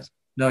 You know? It does.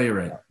 No, you're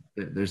right.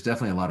 There's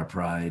definitely a lot of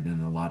pride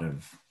and a lot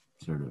of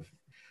sort of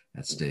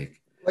at stake.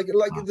 Like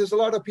there's a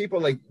lot of people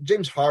like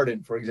James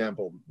Harden, for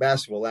example,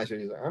 basketball last year.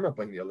 He's like, I'm not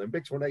playing the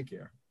Olympics. What do I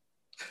care?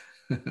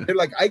 They're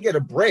like, I get a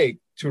break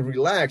to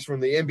relax from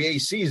the NBA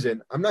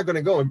season. I'm not going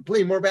to go and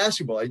play more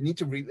basketball. I need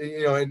to,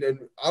 you know, and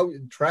out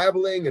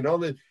traveling and all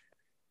that.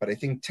 But I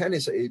think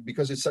tennis,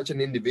 because it's such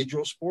an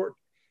individual sport.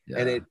 Yeah.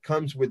 And it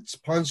comes with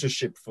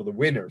sponsorship for the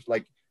winners.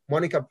 Like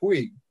Monica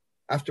Puig,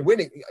 after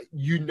winning,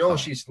 you know,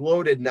 she's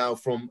loaded now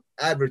from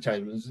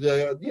advertisements,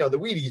 the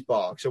Wheaties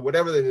box or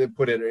whatever they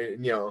put it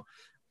in, you know.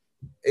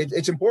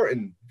 It's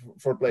important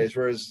for players,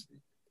 whereas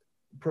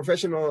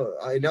professional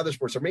in other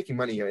sports are making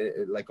money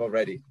like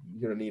already.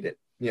 You don't need it,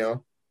 you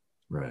know,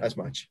 right? As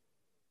much.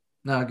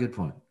 No, good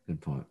point. Good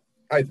point.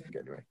 I think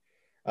anyway.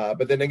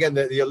 But then again,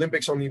 the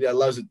Olympics only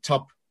allows the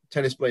top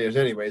tennis players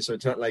anyway, so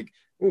it's not like,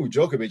 ooh,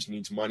 Djokovic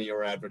needs money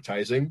or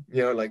advertising,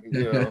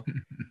 but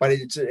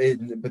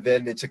but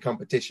then it's a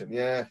competition.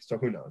 Yeah, so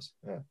who knows?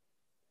 Yeah.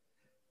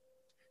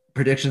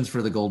 Predictions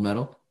for the gold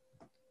medal?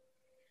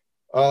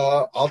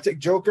 I'll take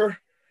Joker.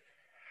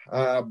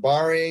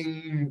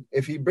 Barring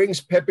if he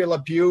brings Pepe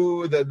Le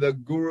Pew, the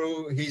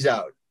guru, he's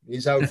out.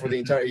 He's out for the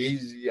entire.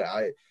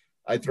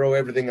 I throw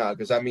everything out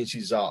because that means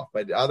he's off.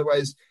 But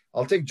otherwise,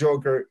 I'll take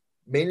Joker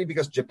mainly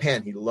because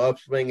Japan. He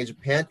loves playing in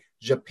Japan.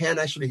 Japan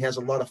actually has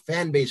a lot of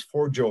fan base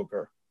for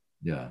Joker.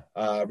 Yeah.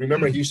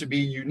 Remember, he used to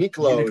be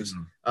Uniqlo's.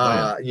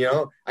 I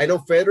know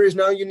Federer is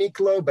now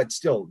Uniqlo, but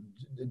still,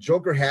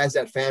 Joker has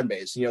that fan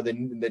base.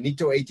 The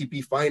Nito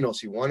ATP finals,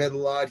 he won it a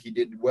lot. He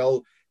did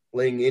well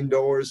playing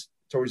indoors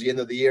towards the end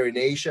of the year in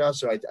Asia.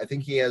 So I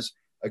think he has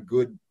a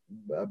good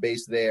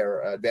base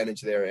there,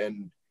 advantage there.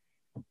 And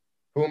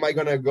who am I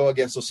going to go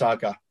against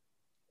Osaka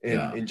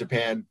in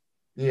Japan?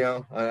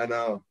 I don't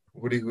know.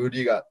 Who do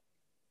you got?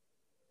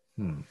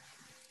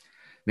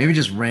 Maybe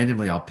just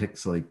randomly I'll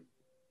pick like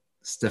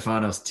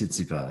Stefanos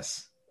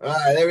Tsitsipas.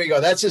 There we go.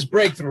 That's his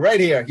breakthrough right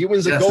here. He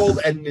wins the gold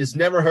and is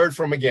never heard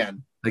from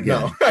again.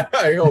 No,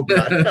 I hope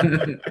not.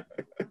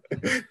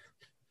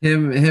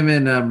 him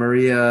and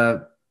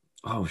Maria.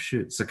 Oh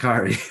shoot,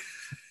 Sakari.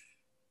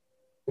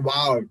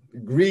 Wow,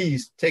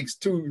 Greece takes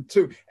two,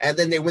 and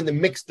then they win the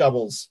mixed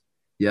doubles.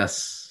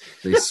 Yes,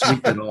 they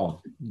sweep it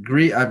all.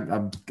 Greek.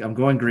 I'm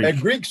going Greek. A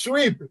Greek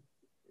sweep.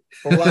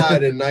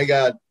 Vlad and I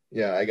got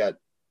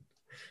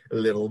a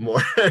little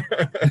more.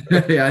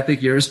 Yeah, I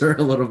think yours are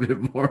a little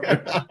bit more.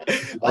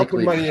 I'll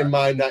put money in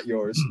mine, not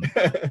yours.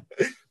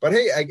 But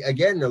hey,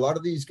 again, a lot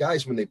of these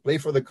guys, when they play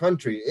for the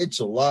country,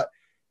 it's a lot.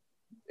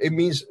 It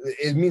means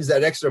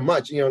that extra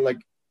much.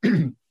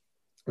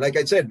 Like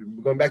I said,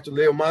 going back to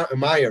Leo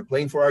Meyer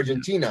playing for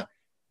Argentina,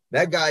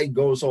 that guy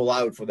goes all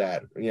out for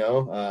that.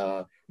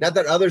 Not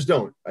that others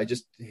don't.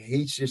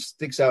 He just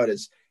sticks out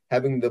as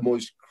having the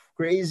most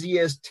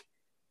craziest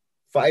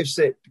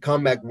 5-set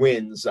comeback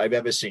wins I've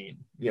ever seen.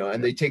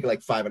 And they take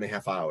like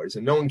 5.5 hours,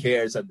 and no one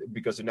cares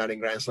because they're not in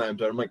Grand Slams.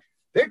 But I'm like,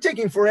 they're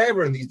taking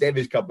forever in these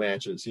Davis Cup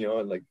matches.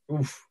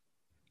 Oof.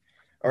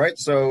 All right,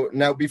 so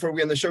now before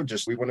we end the show,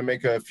 we want to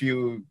make a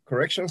few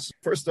corrections.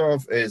 First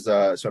off is,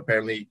 so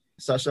apparently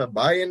Sasha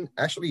Bayan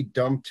actually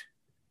dumped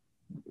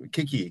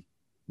Kiki,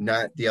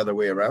 not the other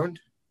way around.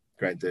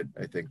 Granted,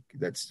 I think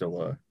that's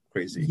still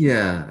crazy.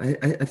 Yeah,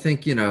 I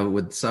think,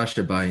 with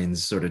Sasha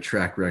Bayan's sort of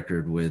track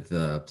record with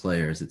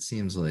players, it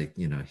seems like,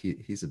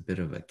 he's a bit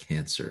of a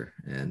cancer.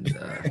 And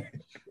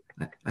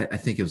I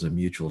think it was a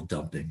mutual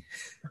dumping.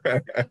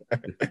 That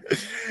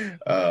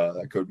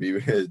could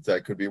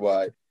be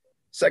why.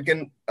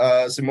 Second,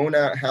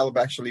 Simona Halep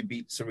actually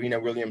beat Serena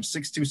Williams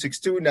 6-2,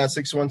 6-2, not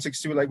 6-1,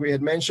 6-2 like we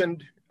had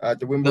mentioned at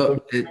the Wimbledon.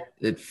 So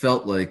it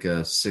felt like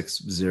a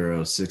 6-0,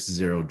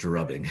 6-0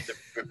 drubbing.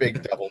 A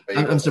big double.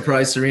 I'm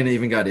surprised Serena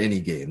even got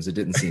any games. It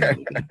didn't seem like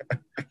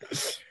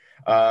it.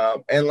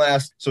 And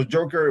last, so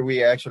Joker,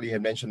 we actually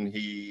had mentioned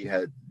he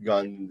had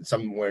gone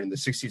somewhere in the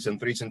 60s and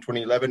 3s in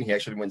 2011. He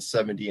actually went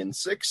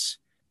 70-6.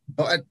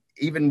 But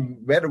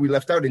even better, we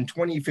left out in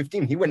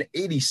 2015. He went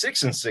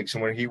 86-6,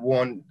 where he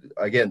won,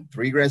 again,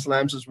 3 Grand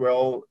Slams as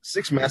well,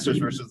 6 Masters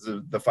versus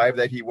the 5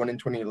 that he won in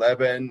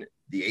 2011,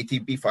 the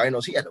ATP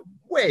finals. He had a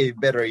way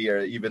better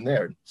year even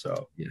there.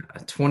 So yeah,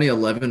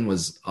 2011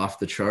 was off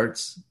the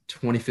charts.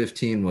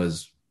 2015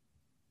 was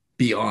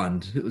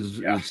beyond. It was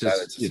just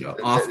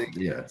off.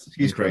 Yeah,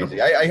 he's incredible.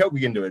 Crazy. I hope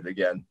we can do it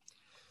again.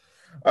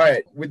 All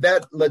right, with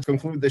that, let's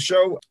conclude the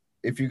show.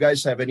 If you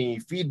guys have any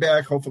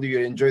feedback, hopefully you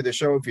enjoy the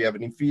show. If you have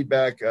any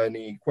feedback,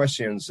 any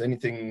questions,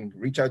 anything,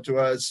 reach out to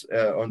us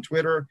on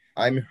Twitter.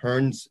 I'm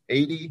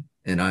Hearns80.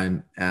 And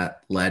I'm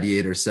at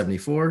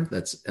Ladiator74.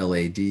 That's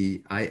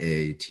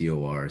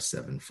Ladiator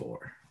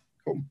 74.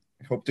 Cool.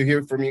 Hope to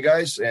hear from you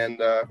guys, and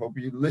hope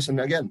you listen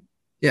again.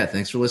 Yeah,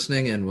 thanks for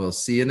listening, and we'll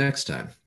see you next time.